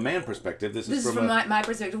isn't from a man perspective. This is from my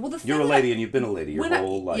perspective. Well, the thing you're a that lady and you've been a lady your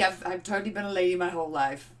whole life. Yeah, I've totally been a lady my whole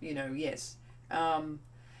life. Yes. The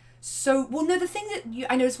thing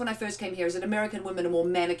that I noticed when I first came here is that American women are more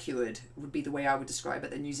manicured, would be the way I would describe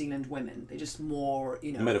it, than New Zealand women. They're just more,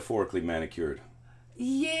 Metaphorically manicured.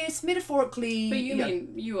 Yes, metaphorically. But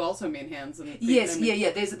you also mean hands and feet. Yes, I mean, yeah.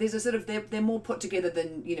 There's a sort of they're more put together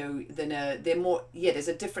than they're more there's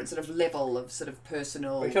a different sort of level of sort of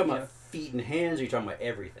personal. Are you talking about feet and hands, or are you talking about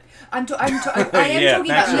everything? I am Yeah, talking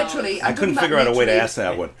about thanks. literally. I couldn't figure out a way to ask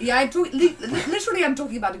that one. Yeah, literally I'm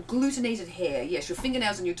talking about agglutinated hair. Yes, your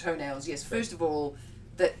fingernails and your toenails. Yes, first of all,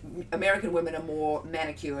 that American women are more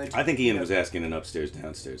manicured. I think Ian was asking an upstairs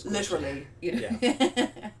downstairs question.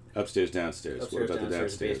 Literally, Upstairs downstairs. Upstairs, what about the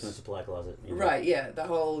downstairs, downstairs? basement, supply closet. Right, yeah, the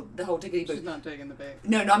whole tickety She's boo. not taking the bait.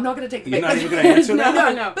 No, I'm not going to take the You're bait. not even going to answer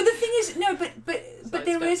that? No. But the thing is, but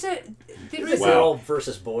there is a This is a girl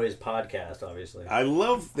versus boys podcast, obviously. I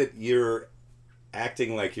love that you're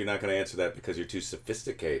acting like you're not going to answer that because you're too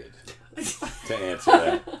sophisticated to answer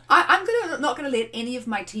that. I'm not going to let any of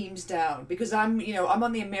my teams down because I'm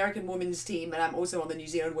on the American women's team and I'm also on the New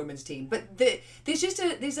Zealand women's team. But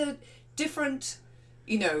there's a different,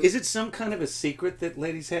 Is it some kind of a secret that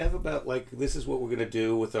ladies have about this is what we're going to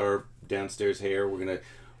do with our downstairs hair?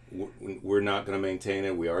 We're not going to maintain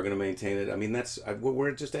it. We are going to maintain it. I mean, that's what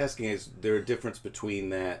we're just asking. Is there a difference between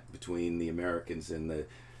the Americans and the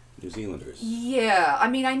New Zealanders? Yeah, I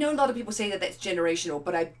mean, I know a lot of people say that that's generational,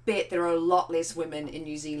 but I bet there are a lot less women in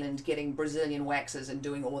New Zealand getting Brazilian waxes and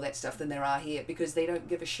doing all that stuff than there are here because they don't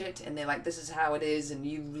give a shit and they're like, this is how it is and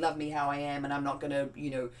you love me how I am and I'm not going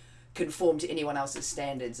to, conform to anyone else's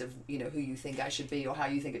standards of, who you think I should be or how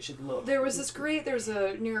you think it should look. There was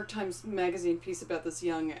a New York Times Magazine piece about this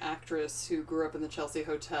young actress who grew up in the Chelsea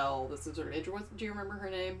Hotel. This is sort of, do you remember her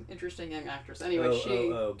name? Interesting young actress. Anyway,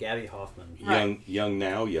 Gabby Hoffman. Right. Young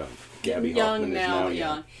now young. Gabby young Hoffman now is now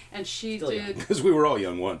young. And she Still did... Because we were all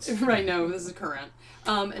young once. Right, no, this is current.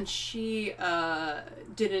 And she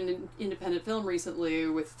did an independent film recently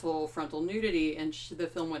with full frontal nudity, and the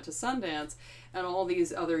film went to Sundance, and all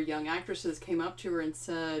these other young actresses came up to her and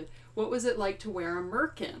said, what was it like to wear a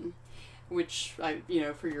merkin? Which,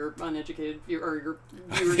 for your uneducated viewer...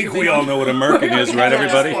 I think we all know what a merkin is, right,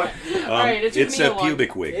 everybody? Right, it's a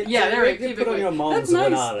pubic wig. There we Put on your mom's That's nice.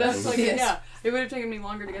 Bananas. That's like, yeah. It would have taken me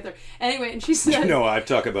longer to get there. Anyway, and she said... I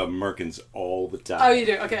talk about merkins all the time. Oh, you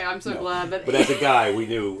do? Okay, I'm so glad. But as a guy, we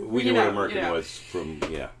knew what a merkin was from,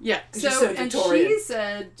 Yeah. So And Victorian. she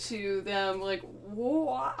said to them,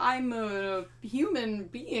 whoa, I'm a human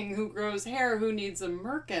being who grows hair who needs a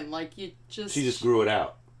merkin. She just grew it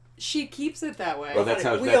out. She keeps it that way. Well, that's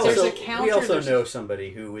how... We That's also know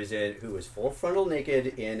somebody who was full frontal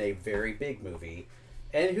naked in a very big movie,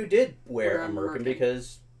 and who did wear a merkin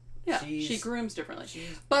because she grooms differently.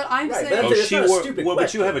 But I'm Right, saying... but it's not a stupid but you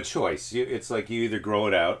question. have a choice. It's like you either grow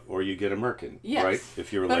it out or you get a merkin, Yes. right?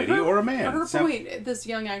 If you're a But lady or a man. Her point, this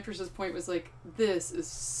young actress's point was this is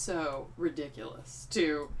so ridiculous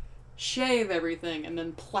to shave everything and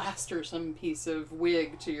then plaster some piece of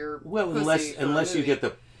wig to your pussy unless you movie. get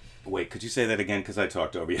the... Wait, could you say that again? Because I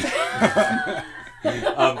talked over you.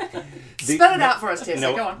 Spell it out for us, Tessa.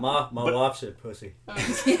 No. Go on. My wife said pussy.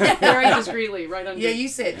 Very discreetly, right under. Yeah, you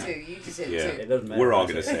said too. You just said Yeah. too. It doesn't matter. We're all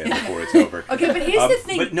going to say it before it's over. Okay, but here's the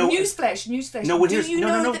thing. but no- Newsflash. No, well, Do here's- you no,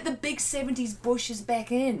 no, know no. that the big 70s bush is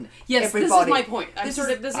back in? Yes, Everybody. this is my point. This This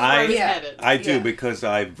is- is where I was Yeah. headed. I do Yeah. because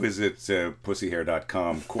I visit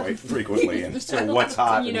pussyhair.com quite frequently, and so what's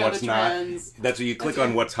hot You and know what's the not. trends. That's where you click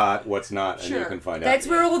on what's hot, what's not, and you Sure. can find That's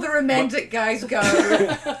out. where all the romantic guys go.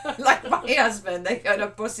 Like my husband, they go to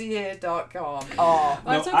pussyhair.com. Oh.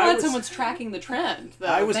 I'm No, so I glad was- someone's tracking the trend. Though.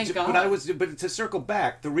 I was, Thank God. but to circle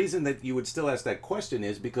back, the reason that you would still ask that question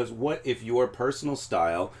is because what if your personal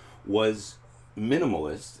style was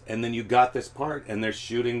minimalist, and then you got this part, and they're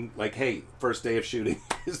shooting like, hey, first day of shooting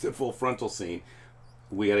is the full frontal scene.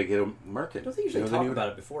 We got to get them murking. Don't they usually talk about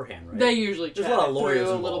it beforehand, right? They usually There's chat a lot of it lawyers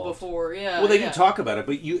through a little involved. before. Yeah. Well, they yeah. do talk about it,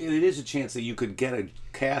 but it is a chance that you could get a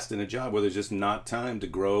cast in a job where there's just not time to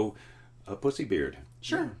grow a pussy beard.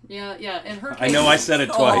 Sure. Yeah. Yeah. In her case, I know I said it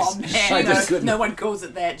twice. Oh, man. I just couldn't. No one calls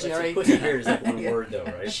it that, Jerry. Pussy beard is like one Yeah. word though,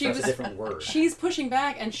 right? She That's was- a different word. She's pushing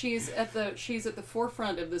back, and she's at the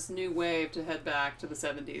forefront of this new wave to head back to the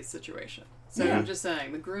 '70s situation. So Yeah. I'm just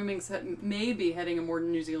saying the grooming's may be heading a more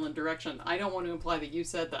New Zealand direction. I don't want to imply that you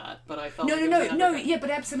said that, but I felt No, like no, it was no, the no, undercurrent. yeah, but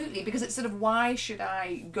absolutely, because it's sort of, why should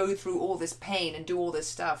I go through all this pain and do all this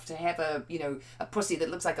stuff to have a pussy that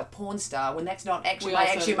looks like a porn star when that's not actually We all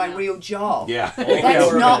said actually it, my yeah. real job. Yeah. That's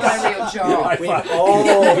Yeah. not my real job.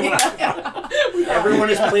 Everyone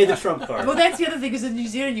has played the trump card. Well, that's the other thing, because in New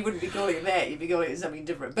Zealand you wouldn't be calling it that, you'd be calling it something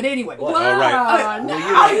different. But anyway. What? Oh, right. Wow, Well, no.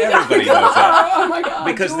 everybody knows that. Oh my God.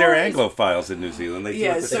 Because they're Doris. Anglophiles in New Zealand. They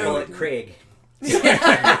Yeah, do it the They same call way. it Craig.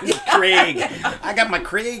 Craig. I got my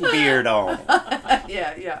Craig beard on.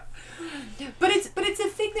 Yeah. But it's a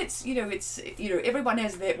thing that's everyone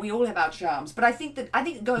has that, we all have our charms. But I think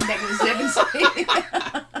going back to the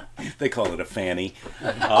 70s. They call it a fanny.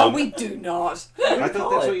 Oh, we do not. I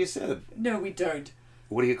thought that's what you said. No, we don't.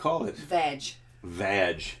 What do you call it? Vag.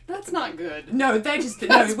 Vag. That's not good. No, vag is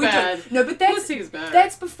That's we bad. don't. No, but that's Pussy is bad.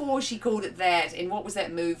 That's before she called it that. And what was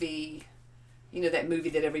that movie? That movie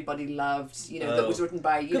that everybody loved. That was written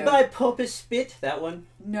by Goodbye, Pope is Spit. That one.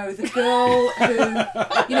 No, the girl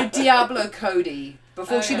who Diablo Cody.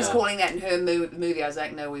 Before she was yeah. calling that in her movie, I was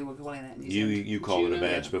like, no, we were calling that in New Zealand. You call it a Juno,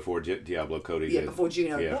 badge yeah. before Diablo Cody Yeah, did. before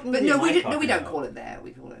Juno. Yeah. What But movie no, am I we talking don't about? call it that.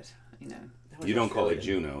 We call it, That was You don't call it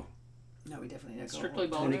Australian. Juno. No, we definitely don't call Strictly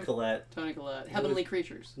it. Tony Baldwin. Collette. Tony Collette. Heavenly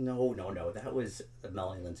Creatures. No. That was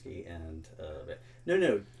Melanie Linsky and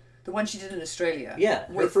no. The one she did in Australia. Yeah,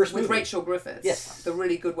 her with, first with movie. Rachel Griffiths. Yes. The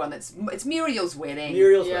really good one. It's Muriel's Wedding.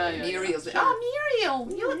 Muriel's Yeah, Wedding. yeah. Muriel's. Sure. Oh,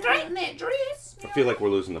 Muriel, you look great in that dress. I feel like we're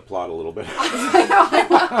losing the plot a little bit.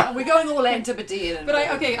 We're going all Antipodean. But I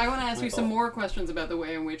want to ask My you some fault. more questions about the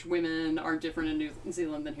way in which women are different in New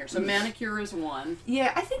Zealand than here. So manicure is one.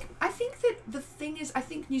 Yeah, I think that the thing is, I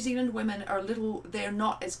think New Zealand women are they're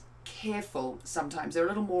not as careful sometimes. They're a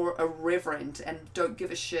little more irreverent and don't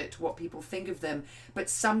give a shit what people think of them. But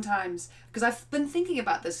sometimes, because I've been thinking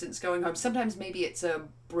about this since going home, sometimes maybe it's a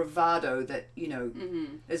bravado that,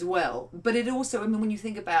 as well. But it also, I mean, when you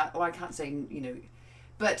think about, I can't say,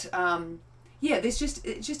 but, yeah, it's just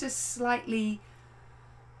a slightly,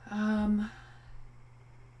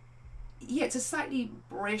 it's a slightly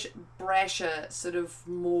brasher, sort of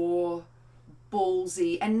more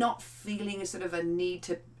ballsy, and not feeling a sort of a need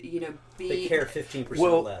to, be. They care 15%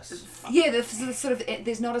 Well, less. Yeah,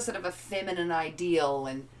 there's not a sort of a feminine ideal,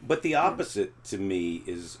 and But the opposite to me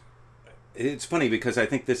is, it's funny because I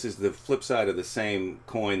think this is the flip side of the same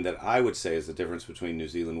coin that I would say is the difference between New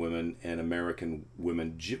Zealand women and American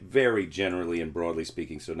women, very generally and broadly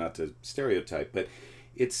speaking, so not to stereotype, but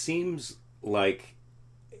it seems like,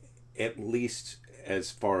 at least as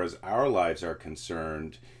far as our lives are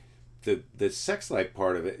concerned, the sex life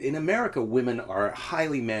part of it, in America, women are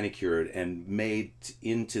highly manicured and made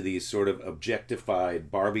into these sort of objectified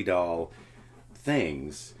Barbie doll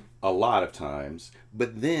things a lot of times.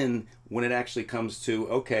 But then when it actually comes to,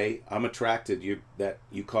 okay, I'm attracted,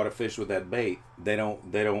 you caught a fish with that bait, they don't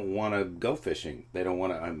want to go fishing. They don't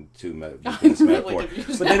want to, I'm too this metaphor,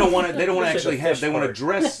 confused but they don't want to Especially actually the have, fish they want to part.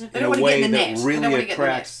 dress in don't a wanna get way in the that net. They don't wanna really get in the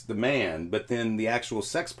attracts the man. But then the actual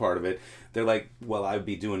sex part of it, they're like, well, I'd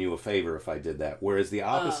be doing you a favor if I did that. Whereas the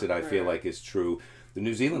opposite, I feel right. like, is true. The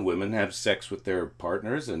New Zealand women have sex with their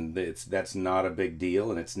partners, and that's not a big deal,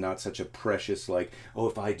 and it's not such a precious, like, oh,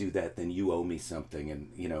 if I do that, then you owe me something. And,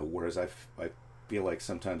 whereas I feel like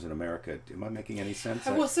sometimes in America, am I making any sense?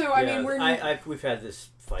 Well, so I mean, we've had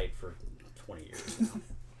this fight for 20 years now.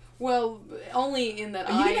 well, only in that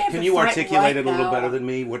Are you gonna have Can a you fight articulate right it a little now? better than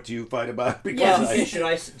me? What do you fight about? Because Yeah.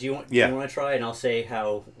 I, Do you want Yeah. to try, and I'll say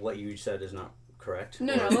how what you said is not correct?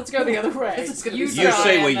 No, let's go the other way. It's gonna You be You so-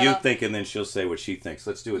 say what you think, and then she'll say what she thinks.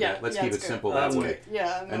 Let's do it. Yeah, Let's yeah, keep it it's good. simple That's that way.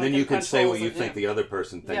 Yeah, And then you can say what you think think the other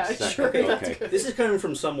person thinks Yeah, second. sure, that's Okay. good. This is coming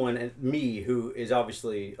from someone, and me, who is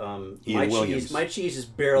obviously my Williams. cheese. My cheese is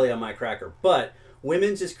barely on my cracker, but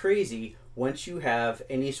women's is crazy once you have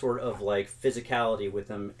any sort of like physicality with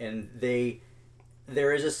them, and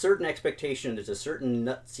there is a certain expectation. There's a certain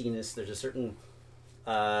nutsiness. There's a certain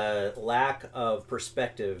lack of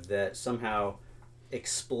perspective that somehow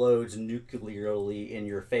explodes nuclearly in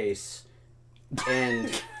your face,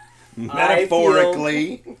 and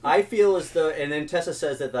Metaphorically. I feel as though, and then Tessa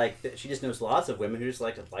says that that she just knows lots of women who just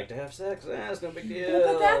like to have sex. It's no big deal.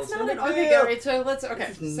 But that's It's not no an big okay. deal. All right, so let's So Not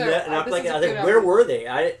this like, is a good where argument. were they?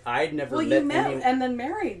 I'd never Well, met you met any. and then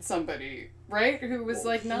married somebody, right? Who was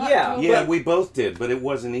like not. Yeah. totally- Yeah, we both did, but it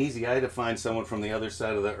wasn't easy. I had to find someone from the other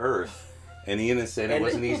side of the earth. And Ian said it And-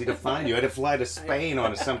 wasn't easy to find you. I had to fly to Spain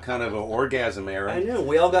on some kind of an orgasm I errand. know.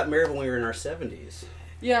 We all got married when we were in our 70s.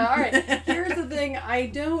 Yeah, all right. Here's the thing. I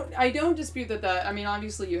don't dispute that. I mean,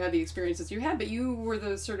 obviously you had the experiences you had, but you were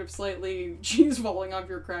the sort of slightly cheese falling off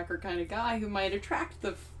your cracker kind of guy who might attract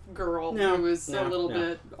the girl No, who was a little no.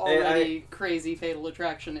 bit already crazy fatal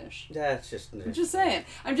attraction-ish. That's just. I'm just saying.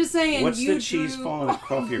 What's you the cheese drew- falling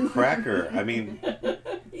off your cracker? I mean,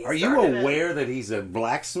 are you started it. aware that he's a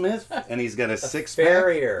blacksmith and he's got a six-pack?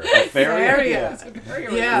 Farrier. A farrier?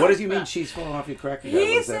 Farrier. Yeah. What does you mean cheese falling off your cracker? What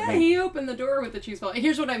He does that said mean? he opened the door with the cheese ball.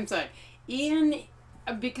 Here's what I'm saying. Ian,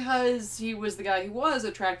 because he was the guy who was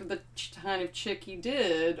attracted to the kind of chick he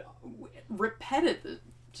did, repetitively.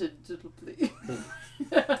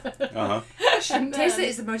 Uh-huh. And Tessa then-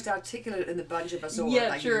 is the most articulate in the bunch of us all. Yeah,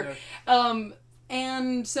 like, sure. You know.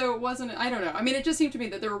 And so it wasn't. I don't know. I mean, it just seemed to me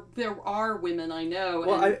that there are women I know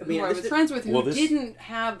Well, and I mean, who I this was is- friends with who Well, this- didn't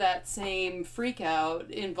have that same freak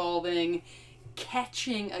out involving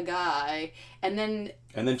catching a guy and then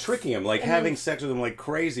And then tricking him, like And having then- sex with him like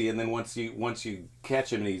crazy, and then once you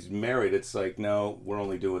catch him and he's married, it's like, no, we're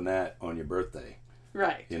only doing that on your birthday.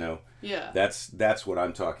 right. You know? Yeah. That's what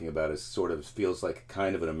I'm talking about. Is sort of feels like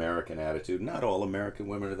kind of an American attitude. Not all American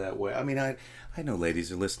women are that way. I mean, I know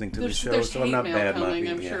ladies are listening to the show, There's so I'm hate not mail bad coming, mouthing.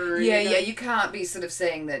 I'm Yeah. sure. Yeah, you know. yeah. You can't be sort of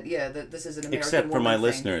saying that. Yeah, that this is an American Except for woman my thing.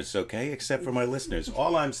 listeners, okay? Except for my listeners.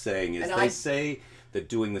 All I'm saying is And they I- say that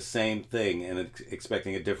doing the same thing and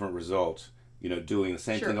expecting a different result, doing the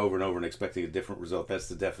same Sure. thing over and over and expecting a different result, that's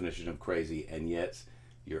the definition of crazy, and yet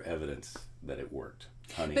your evidence that it worked,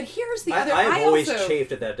 honey. But here's the other. I've always also,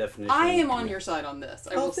 chafed at that definition. I am on your side on this.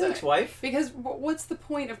 I Oh, will thanks, say. wife. Because what's the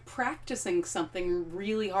point of practicing something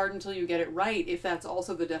really hard until you get it right if that's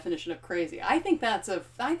also the definition of crazy? I think that's a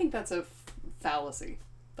fallacy.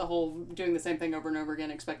 The whole doing the same thing over and over again,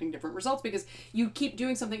 expecting different results, because you keep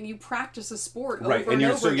doing something, you practice a sport Right, over and and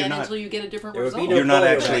you're- over so you're again not- until you get a different There would be result. no You're not polio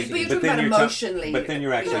actually, vaccine. But you're but talking then about you're emotionally. but then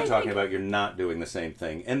you're actually Yeah, I talking think- about you're not doing the same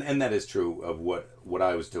thing, and that is true of what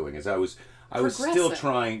I was doing. Is I was still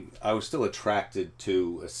Progressing. I was still attracted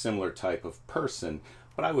to a similar type of person,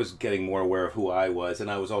 but I was getting more aware of who I was, and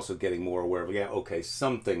I was also getting more aware of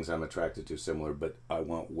some things I'm attracted to similar, but I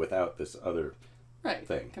want without this other right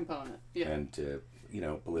thing. component. Yeah, And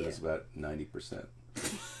Belinda's about 90%.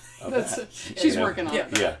 Of that's that, she's you know? working on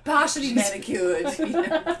it. Yeah, Partially manicured.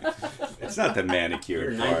 it's not the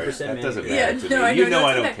manicured You're part. 90% That doesn't manicured. matter Yeah, to no, me. I You know, know no, I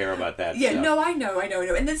it's don't not- care about that. Yeah, stuff. no, I know.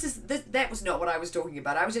 And that was not what I was talking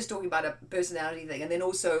about. I was just talking about a personality thing, and then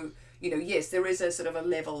also, yes, there is a sort of a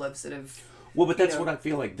level of sort of. Well, but that's you know. what I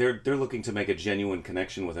feel like. They're looking to make a genuine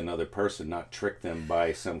connection with another person, not trick them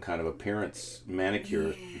by some kind of appearance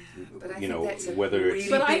manicure. But I think that's a whether really it's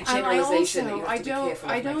But big generalization that you have I to be don't, careful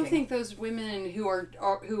of I don't making. think those women who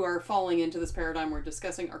are falling into this paradigm we're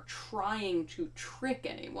discussing are trying to trick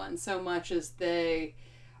anyone so much as they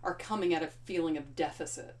are coming at a feeling of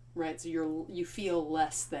deficit, right? So you feel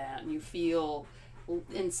less than, you feel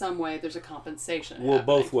in some way there's a compensation. well,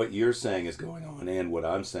 happening. both what you're saying is going on and what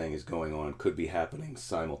I'm saying is going on could be happening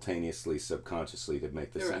simultaneously, subconsciously to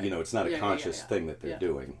make this. Right. It's not a Yeah, conscious yeah. thing that they're Yeah.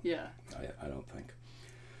 doing. Yeah. I don't think.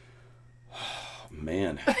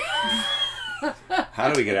 Man, how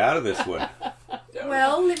do we get out of this one?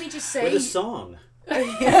 Well, let me just say. With a song. Do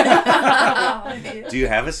you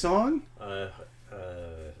have a song? Like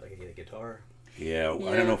a guitar. Yeah, I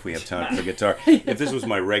Yeah. don't know if we have time for guitar. If this was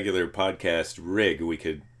my regular podcast rig, we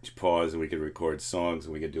could pause and we could record songs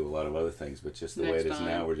and we could do a lot of other things. But just the way Next it is time.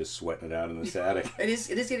 now, we're just sweating it out in this attic. It is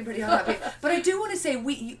getting pretty hot up here. But I do want to say,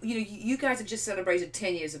 you guys have just celebrated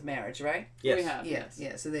 10 years of marriage, right? Yes. We have. Yeah,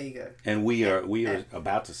 yeah. So there you go. And we are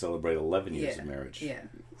about to celebrate 11 years Yeah, of marriage. Yeah.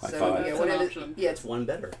 High So five. yeah, That's whatever. an option. Yeah, It's one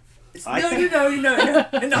better. I no,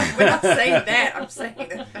 we're not saying that. I'm saying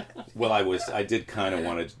that. Well, I did kind of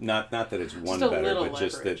want to, not that it's one Just a better, little but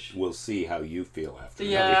just that leverage. we'll see how you feel after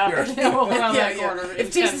Yeah. another year. We'll around that Yeah. corner in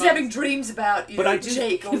If 10 Tessa's having months. dreams about But I do-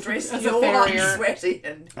 Jake all dressed As a all hot farrier. and sweaty,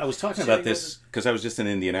 and I was talking Sure about he this because I was just in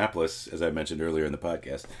Indianapolis, as I mentioned earlier in the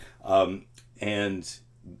podcast, and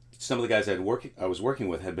some of the guys I was working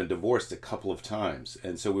with had been divorced a couple of times,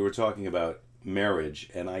 and so we were talking about marriage,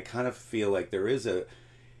 and I kind of feel like there is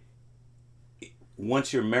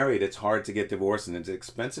once you're married, it's hard to get divorced, and it's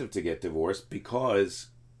expensive to get divorced because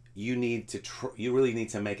you need to you really need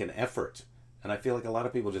to make an effort, and I feel like a lot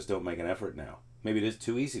of people just don't make an effort now. Maybe it is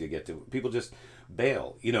too easy to get to. People just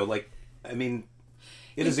bail. It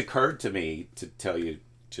has occurred to me to tell you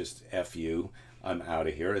just F you, I'm out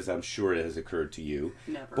of here, as I'm sure it has occurred to you.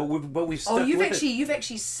 Never. But we've stuck with it. you've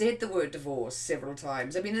actually said the word divorce several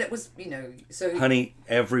times. I mean, that was so. Honey,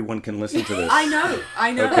 everyone can listen to this. I know.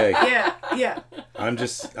 Okay. Yeah. I'm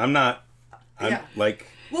Yeah. like,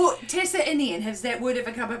 Well, Tessa, in the end, has that word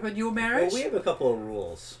ever come up in your marriage? Well, we have a couple of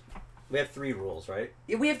rules. We have 3 rules, right?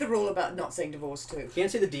 Yeah, we have the rule about not saying divorce too.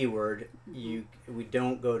 Can't say the D word. We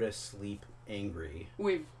don't go to sleep angry.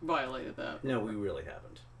 We've violated that. No, we really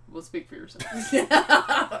haven't. We'll speak for yourself.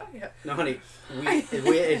 No, honey,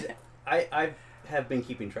 I have been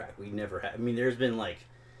keeping track. We never have. I mean, there's been like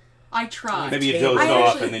I tried. maybe you I dozed off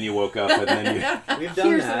actually- and then you woke up and then you... we've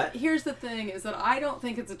done that. Here's the thing: is that I don't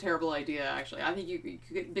think it's a terrible idea. Actually, I think you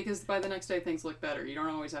could, because by the next day things look better. You don't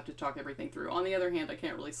always have to talk everything through. On the other hand, I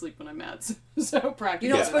can't really sleep when I'm mad, so practically.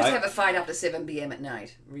 You're not Yeah, supposed I- to have a fight after 7 p.m. at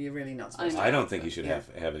night. You're really not supposed to. I don't think you should Yeah.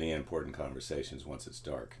 have any important conversations once it's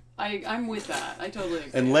dark. I'm with that. I totally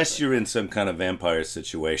agree. Unless with you're in some kind of vampire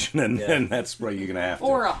situation, and Yeah. then that's where you're going to have to.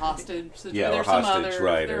 or a hostage situation. Yeah, or There's some hostage, other.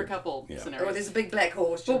 right, There are or- a couple yeah. Or scenarios. there's a big black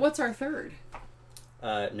horse. But what's our third?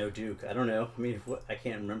 No Duke. I don't know. I mean, I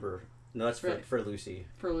can't remember. No, that's Right. for Lucy.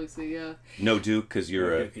 For Lucy, yeah, No Duke, because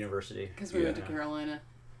you're Duke University. because we went to Yeah. Carolina.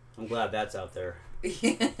 I'm glad that's out there.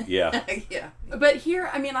 Yeah. Yeah. But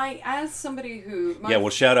here, I mean, as somebody who Yeah,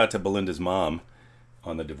 well, shout out to Belinda's mom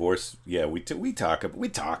on the divorce. Yeah, we talk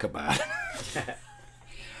about it.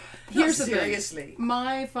 here's the seriously. thing.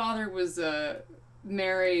 My father was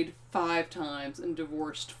married 5 times and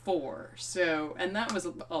divorced 4. So, and that was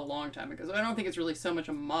a long time ago. So I don't think it's really so much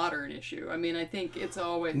a modern issue. I mean, I think it's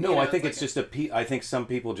always No, you know, I think like it's just I think some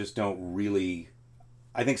people just don't really.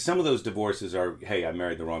 I think some of those divorces are, hey, I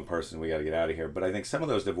married the wrong person, we got to get out of here. But I think some of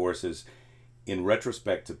those divorces, in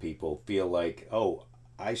retrospect to people, feel like, oh,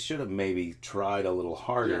 I should have maybe tried a little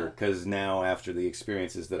harder, Yeah. because now after the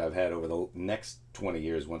experiences that I've had over the next 20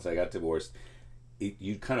 years once I got divorced,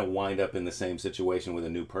 you kind of wind up in the same situation with a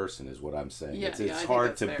new person, is what I'm saying. Yeah, it's yeah, I think hard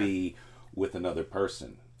that's to fair. be with another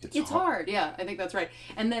person. It's hard, yeah. I think that's right,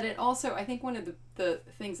 and that it also. I think one of the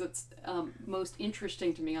things that's most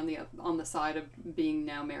interesting to me on the side of being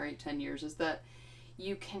now married 10 years is that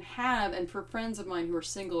you can have, and for friends of mine who are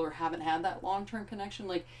single or haven't had that long-term connection,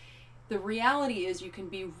 like the reality is you can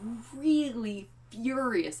be really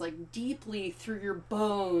furious, like deeply through your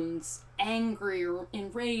bones, angry or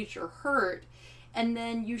enraged or hurt. And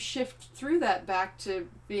then you shift through that back to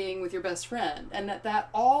being with your best friend, and that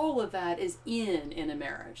all of that is in a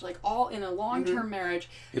marriage, like all in a long-term marriage.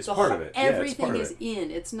 It's the part whole- of it. Yeah, it's Everything part of is it.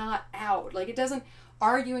 in. It's not out. Like it doesn't.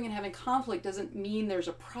 Arguing and having conflict doesn't mean there's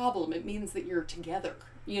a problem. It means that you're together.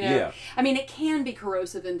 You know. Yeah. I mean, it can be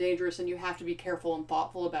corrosive and dangerous, and you have to be careful and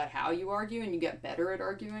thoughtful about how you argue, and you get better at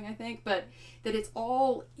arguing, I think. But that it's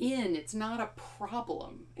all in. It's not a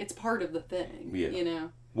problem. It's part of the thing. Yeah. You know.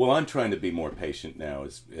 Well, I'm trying to be more patient now,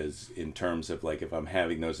 as in terms of like if I'm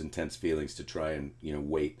having those intense feelings, to try and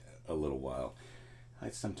wait a little while.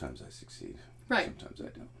 Sometimes I succeed. Right. Sometimes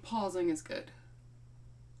I don't. Pausing is good.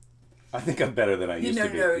 I think I'm better than I used to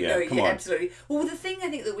be. Come on. Absolutely. Well, the thing I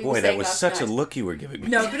think that we were Boy, saying that was last such night, a look you were giving me.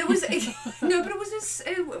 No, but it was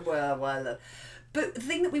well. But the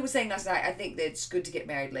thing that we were saying last night, I think that it's good to get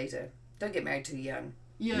married later. Don't get married too young.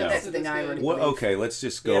 Yeah, No. That's the thing I really What, believe. okay, let's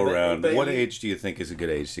just go Yeah, but- around. but What you- age do you think is a good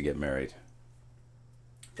age to get married?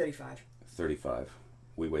 35. 35.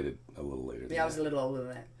 We waited a little later than Yeah, I was a that. little older than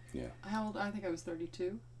that. Yeah. How old? I think I was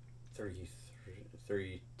 32.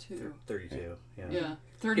 32. Yeah. Yeah,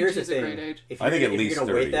 32 Here's the is a thing. great age. If I you're think gonna- at if least you're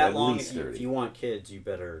gonna 30, wait that at long, least if 30. you want kids, you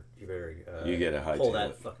better You get a high pull tailor.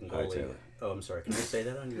 that fucking High goalie. tailor. Oh, I'm sorry. Can I say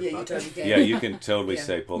that on your Yeah, you podcast? totally can. Yeah, you can totally Yeah.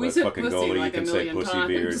 say pull We that said fucking pussy goalie. like You a can say million pussy times.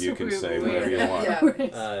 beard. You can We- say we- whatever you want.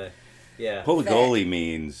 Yeah. Yeah. Pull the Fat. goalie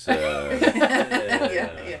means yeah.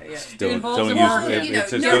 don't involves don't a use mark. it. You know, It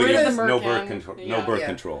says no don't rid of use the no merkin. birth control. No Yeah. birth Yeah.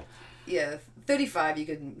 control. Yeah, 35 you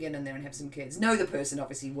can get in there and have some kids. Know the person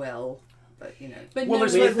obviously well. but But Well, no,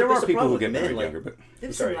 there are the people problem who get with men, married like- younger, but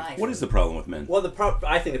live Sorry. some life. what is the problem with men? Well,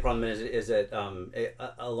 I think the problem is that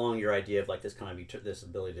along your idea of like this kind of this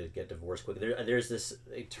ability to get divorced quickly, there's this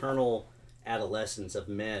eternal adolescence of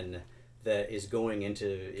men that is going into.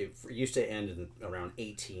 It used to end around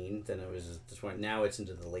 18, then it was this point. Now it's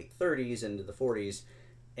into the late 30s, into the 40s,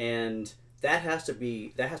 and that has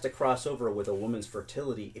to cross over with a woman's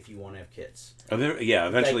fertility if you want to have kids. Eventually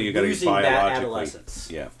Like, you got to be losing that biologically. adolescence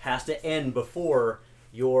Yeah. has to end before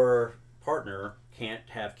your partner can't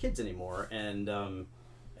have kids anymore, and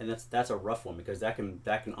that's a rough one because that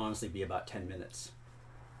can honestly be about 10 minutes.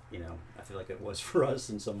 I feel like it was for us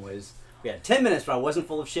in some ways. We had 10 minutes, but I wasn't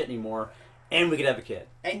full of shit anymore, and we could have a kid.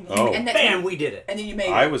 And Oh. that's Bam, we did it. And then you made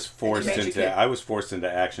it. I was And forced you made your into kid. I was forced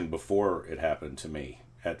into action before it happened to me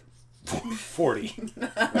at 40.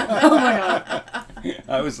 oh my god.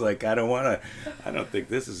 I was like, I don't think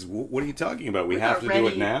this is. What are you talking about? We We're have not to do it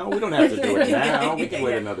ready. now. We don't have to do it now. We can Yeah.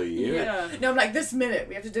 wait another year. Yeah. No, I'm like, this minute.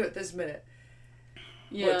 We have to do it this minute.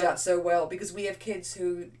 Worked Yeah. out so well because we have kids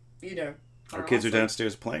who, Our kids are awesome.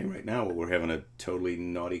 downstairs playing right now while we're having a totally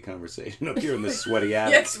naughty conversation up here in the sweaty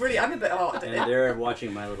attic. yes, really, I'm a bit hot. And they're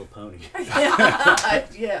watching My Little Pony.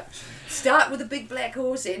 yeah. Start with a big black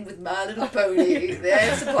horse, end with My Little Pony.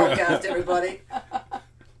 There's the podcast, everybody.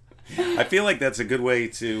 I feel like that's a good way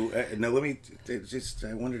to. Now, let me just.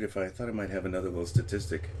 I wondered if I thought I might have another little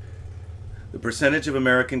statistic. The percentage of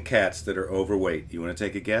American cats that are overweight. You want to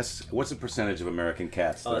take a guess? What's the percentage of American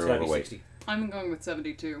cats that Oh, it's are gotta be overweight? 60. I'm going with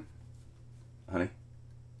 72. Honey?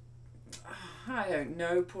 I don't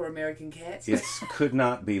know, poor American cats. It could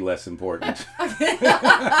not be less important.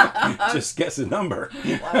 Just guess a number.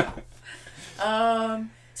 Wow.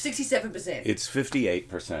 67%. It's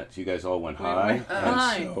 58%. You guys all went high.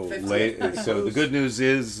 high. And So, 58. so the good news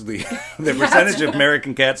is the percentage of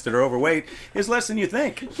American cats that are overweight is less than you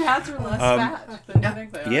think. Cats are less fat than you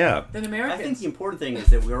think they are. Yeah. Than I Americans. think the important thing is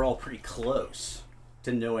that we're all pretty close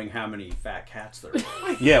to knowing how many fat cats there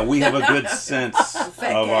are. Yeah, we have a good sense of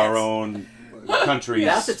Fat our cats. own country's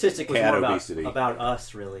That statistic was cat more obesity. about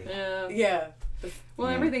us, really. Yeah. Yeah. Well,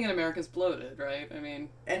 everything in America is bloated, right? I mean,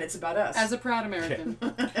 And it's about us. as a proud American.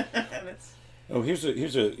 And it's- Oh, here's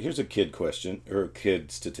a kid question or a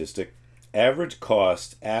kid statistic. Average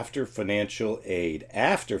cost after financial aid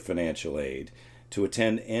to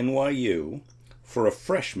attend NYU for a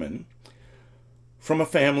freshman from a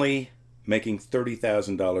family making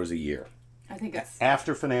 $30,000 a year. I think it's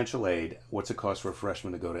After financial aid, what's it cost for a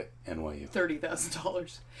freshman to go to NYU?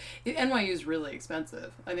 $30,000. NYU is really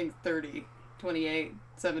expensive. I think 30, 28,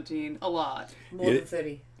 17, a lot. more than It-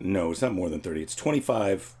 30. No, it's not more than 30. It's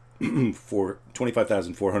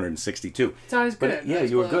 25,462. So I was good. But yeah, I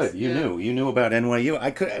was you were close. good. You Yeah. knew. You knew about NYU.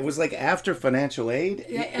 It was like after financial aid.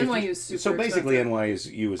 Yeah, If NYU you- is super So basically,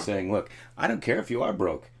 expensive. NYU was saying, look, I don't care if you are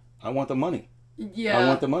broke. I want the money. Yeah. I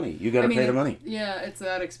want the money. You got to pay the money. Yeah, it's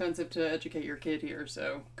that expensive to educate your kid here,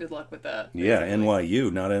 so good luck with that. Yeah, basically.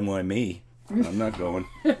 NYU, not NY me. I'm not going.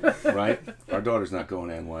 Right? Our daughter's not going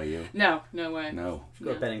to NYU. No way. No.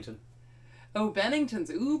 Go to Bennington. Oh, Bennington's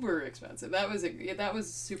uber expensive. That was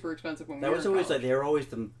super expensive when we That were was in always college. like they were always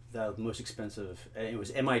the most expensive. It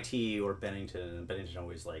was MIT or Bennington, and Bennington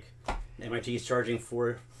always like MIT is charging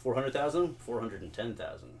for 400,000,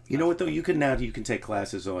 410,000. You know what though? You can take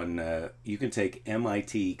classes on. You can take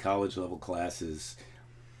MIT college level classes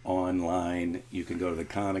online. You can go to the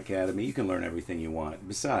Khan Academy. You can learn everything you want.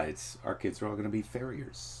 Besides, our kids are all going to be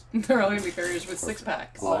farriers. They're all going to be farriers with six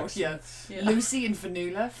packs. Oh, yeah. Yeah. Lucy and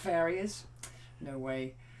Fanula, farriers. No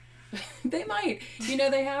way. They might.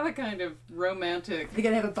 They have a kind of romantic. They're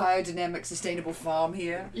going to have a biodynamic, sustainable farm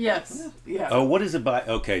here. Yes. Yeah. Oh, what is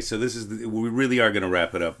okay, so this is we really are going to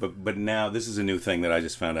wrap it up, but now this is a new thing that I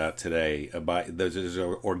just found out today. There's an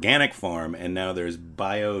organic farm, and now there's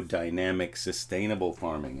biodynamic sustainable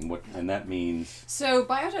farming, and that means So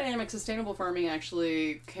biodynamic sustainable farming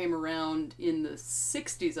actually came around in the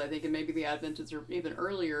 60s, I think, and maybe the Adventists are even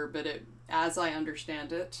earlier, but as I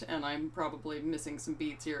understand it, and I'm probably missing some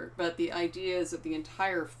beats here, but the idea is that the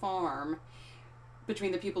entire farm,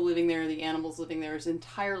 between the people living there and the animals living there, is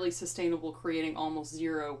entirely sustainable, creating almost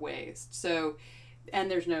zero waste. So, and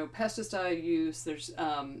there's no pesticide use, there's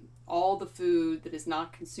all the food that is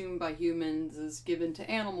not consumed by humans is given to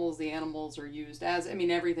animals. The animals are used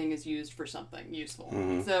everything is used for something useful.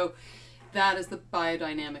 Mm-hmm. So that is the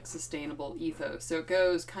biodynamic sustainable ethos. So it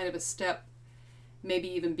goes kind of a step maybe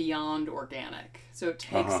even beyond organic. So it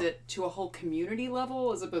takes it to a whole community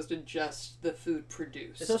level as opposed to just the food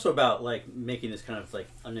produced. It's also about like making this kind of like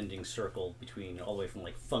unending circle between all the way from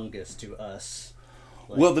like fungus to us.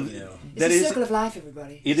 Like, Well, It's that a is circle of life,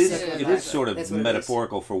 everybody. it is Circle of it life. is sort of That's what it is.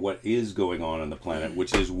 metaphorical for what is going on the planet,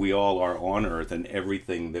 which is we all are on Earth, and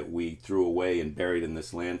everything that we threw away and buried in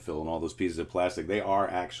this landfill and all those pieces of plastic, they are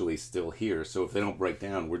actually still here. So if they don't break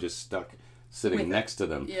down, we're just stuck sitting next to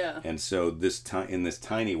them. Yeah. And so in this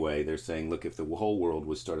tiny way, they're saying, look, if the whole world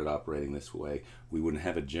was started operating this way, we wouldn't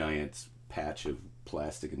have a giant patch of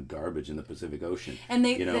plastic and garbage in the Pacific Ocean. And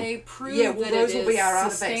they prove Yeah, well, that those it will be is our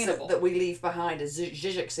artifacts sustainable. that we leave behind. As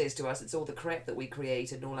Zizek says to us, it's all the crap that we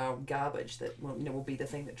created and all our garbage that will be the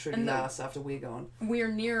thing that truly lasts after we're gone. We are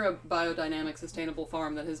near a biodynamic sustainable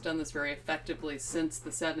farm that has done this very effectively since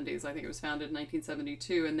the 70s. I think it was founded in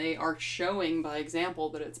 1972, and they are showing by example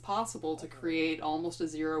that it's possible to create almost a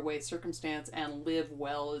zero waste circumstance and live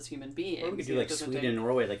well as human beings. Or we could do like Sweden and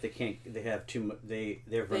Norway, like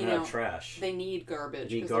they've run out of trash. They need garbage.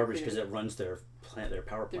 They need garbage because it runs their power their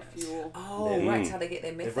plants. fuel. Oh, right, how they get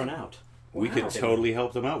their methane. They've run out. We could totally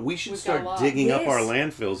help them out. We should We've start got a lot. digging up our Yes.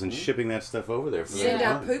 landfills and shipping that stuff over there. For Send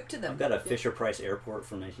them. our poop to them. I've got a Fisher Price airport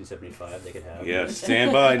from 1975 they could have. Yeah,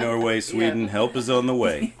 stand by, Norway, Sweden. Help is on the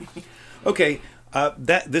way. Okay,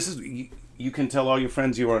 this is. You can tell all your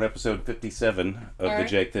friends you are on episode 57 of All right.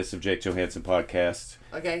 the Jake Johansson podcast.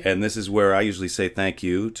 Okay. And this is where I usually say thank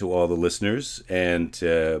you to all the listeners. And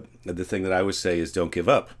the thing that I always say is don't give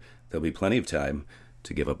up. There'll be plenty of time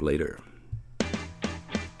to give up later.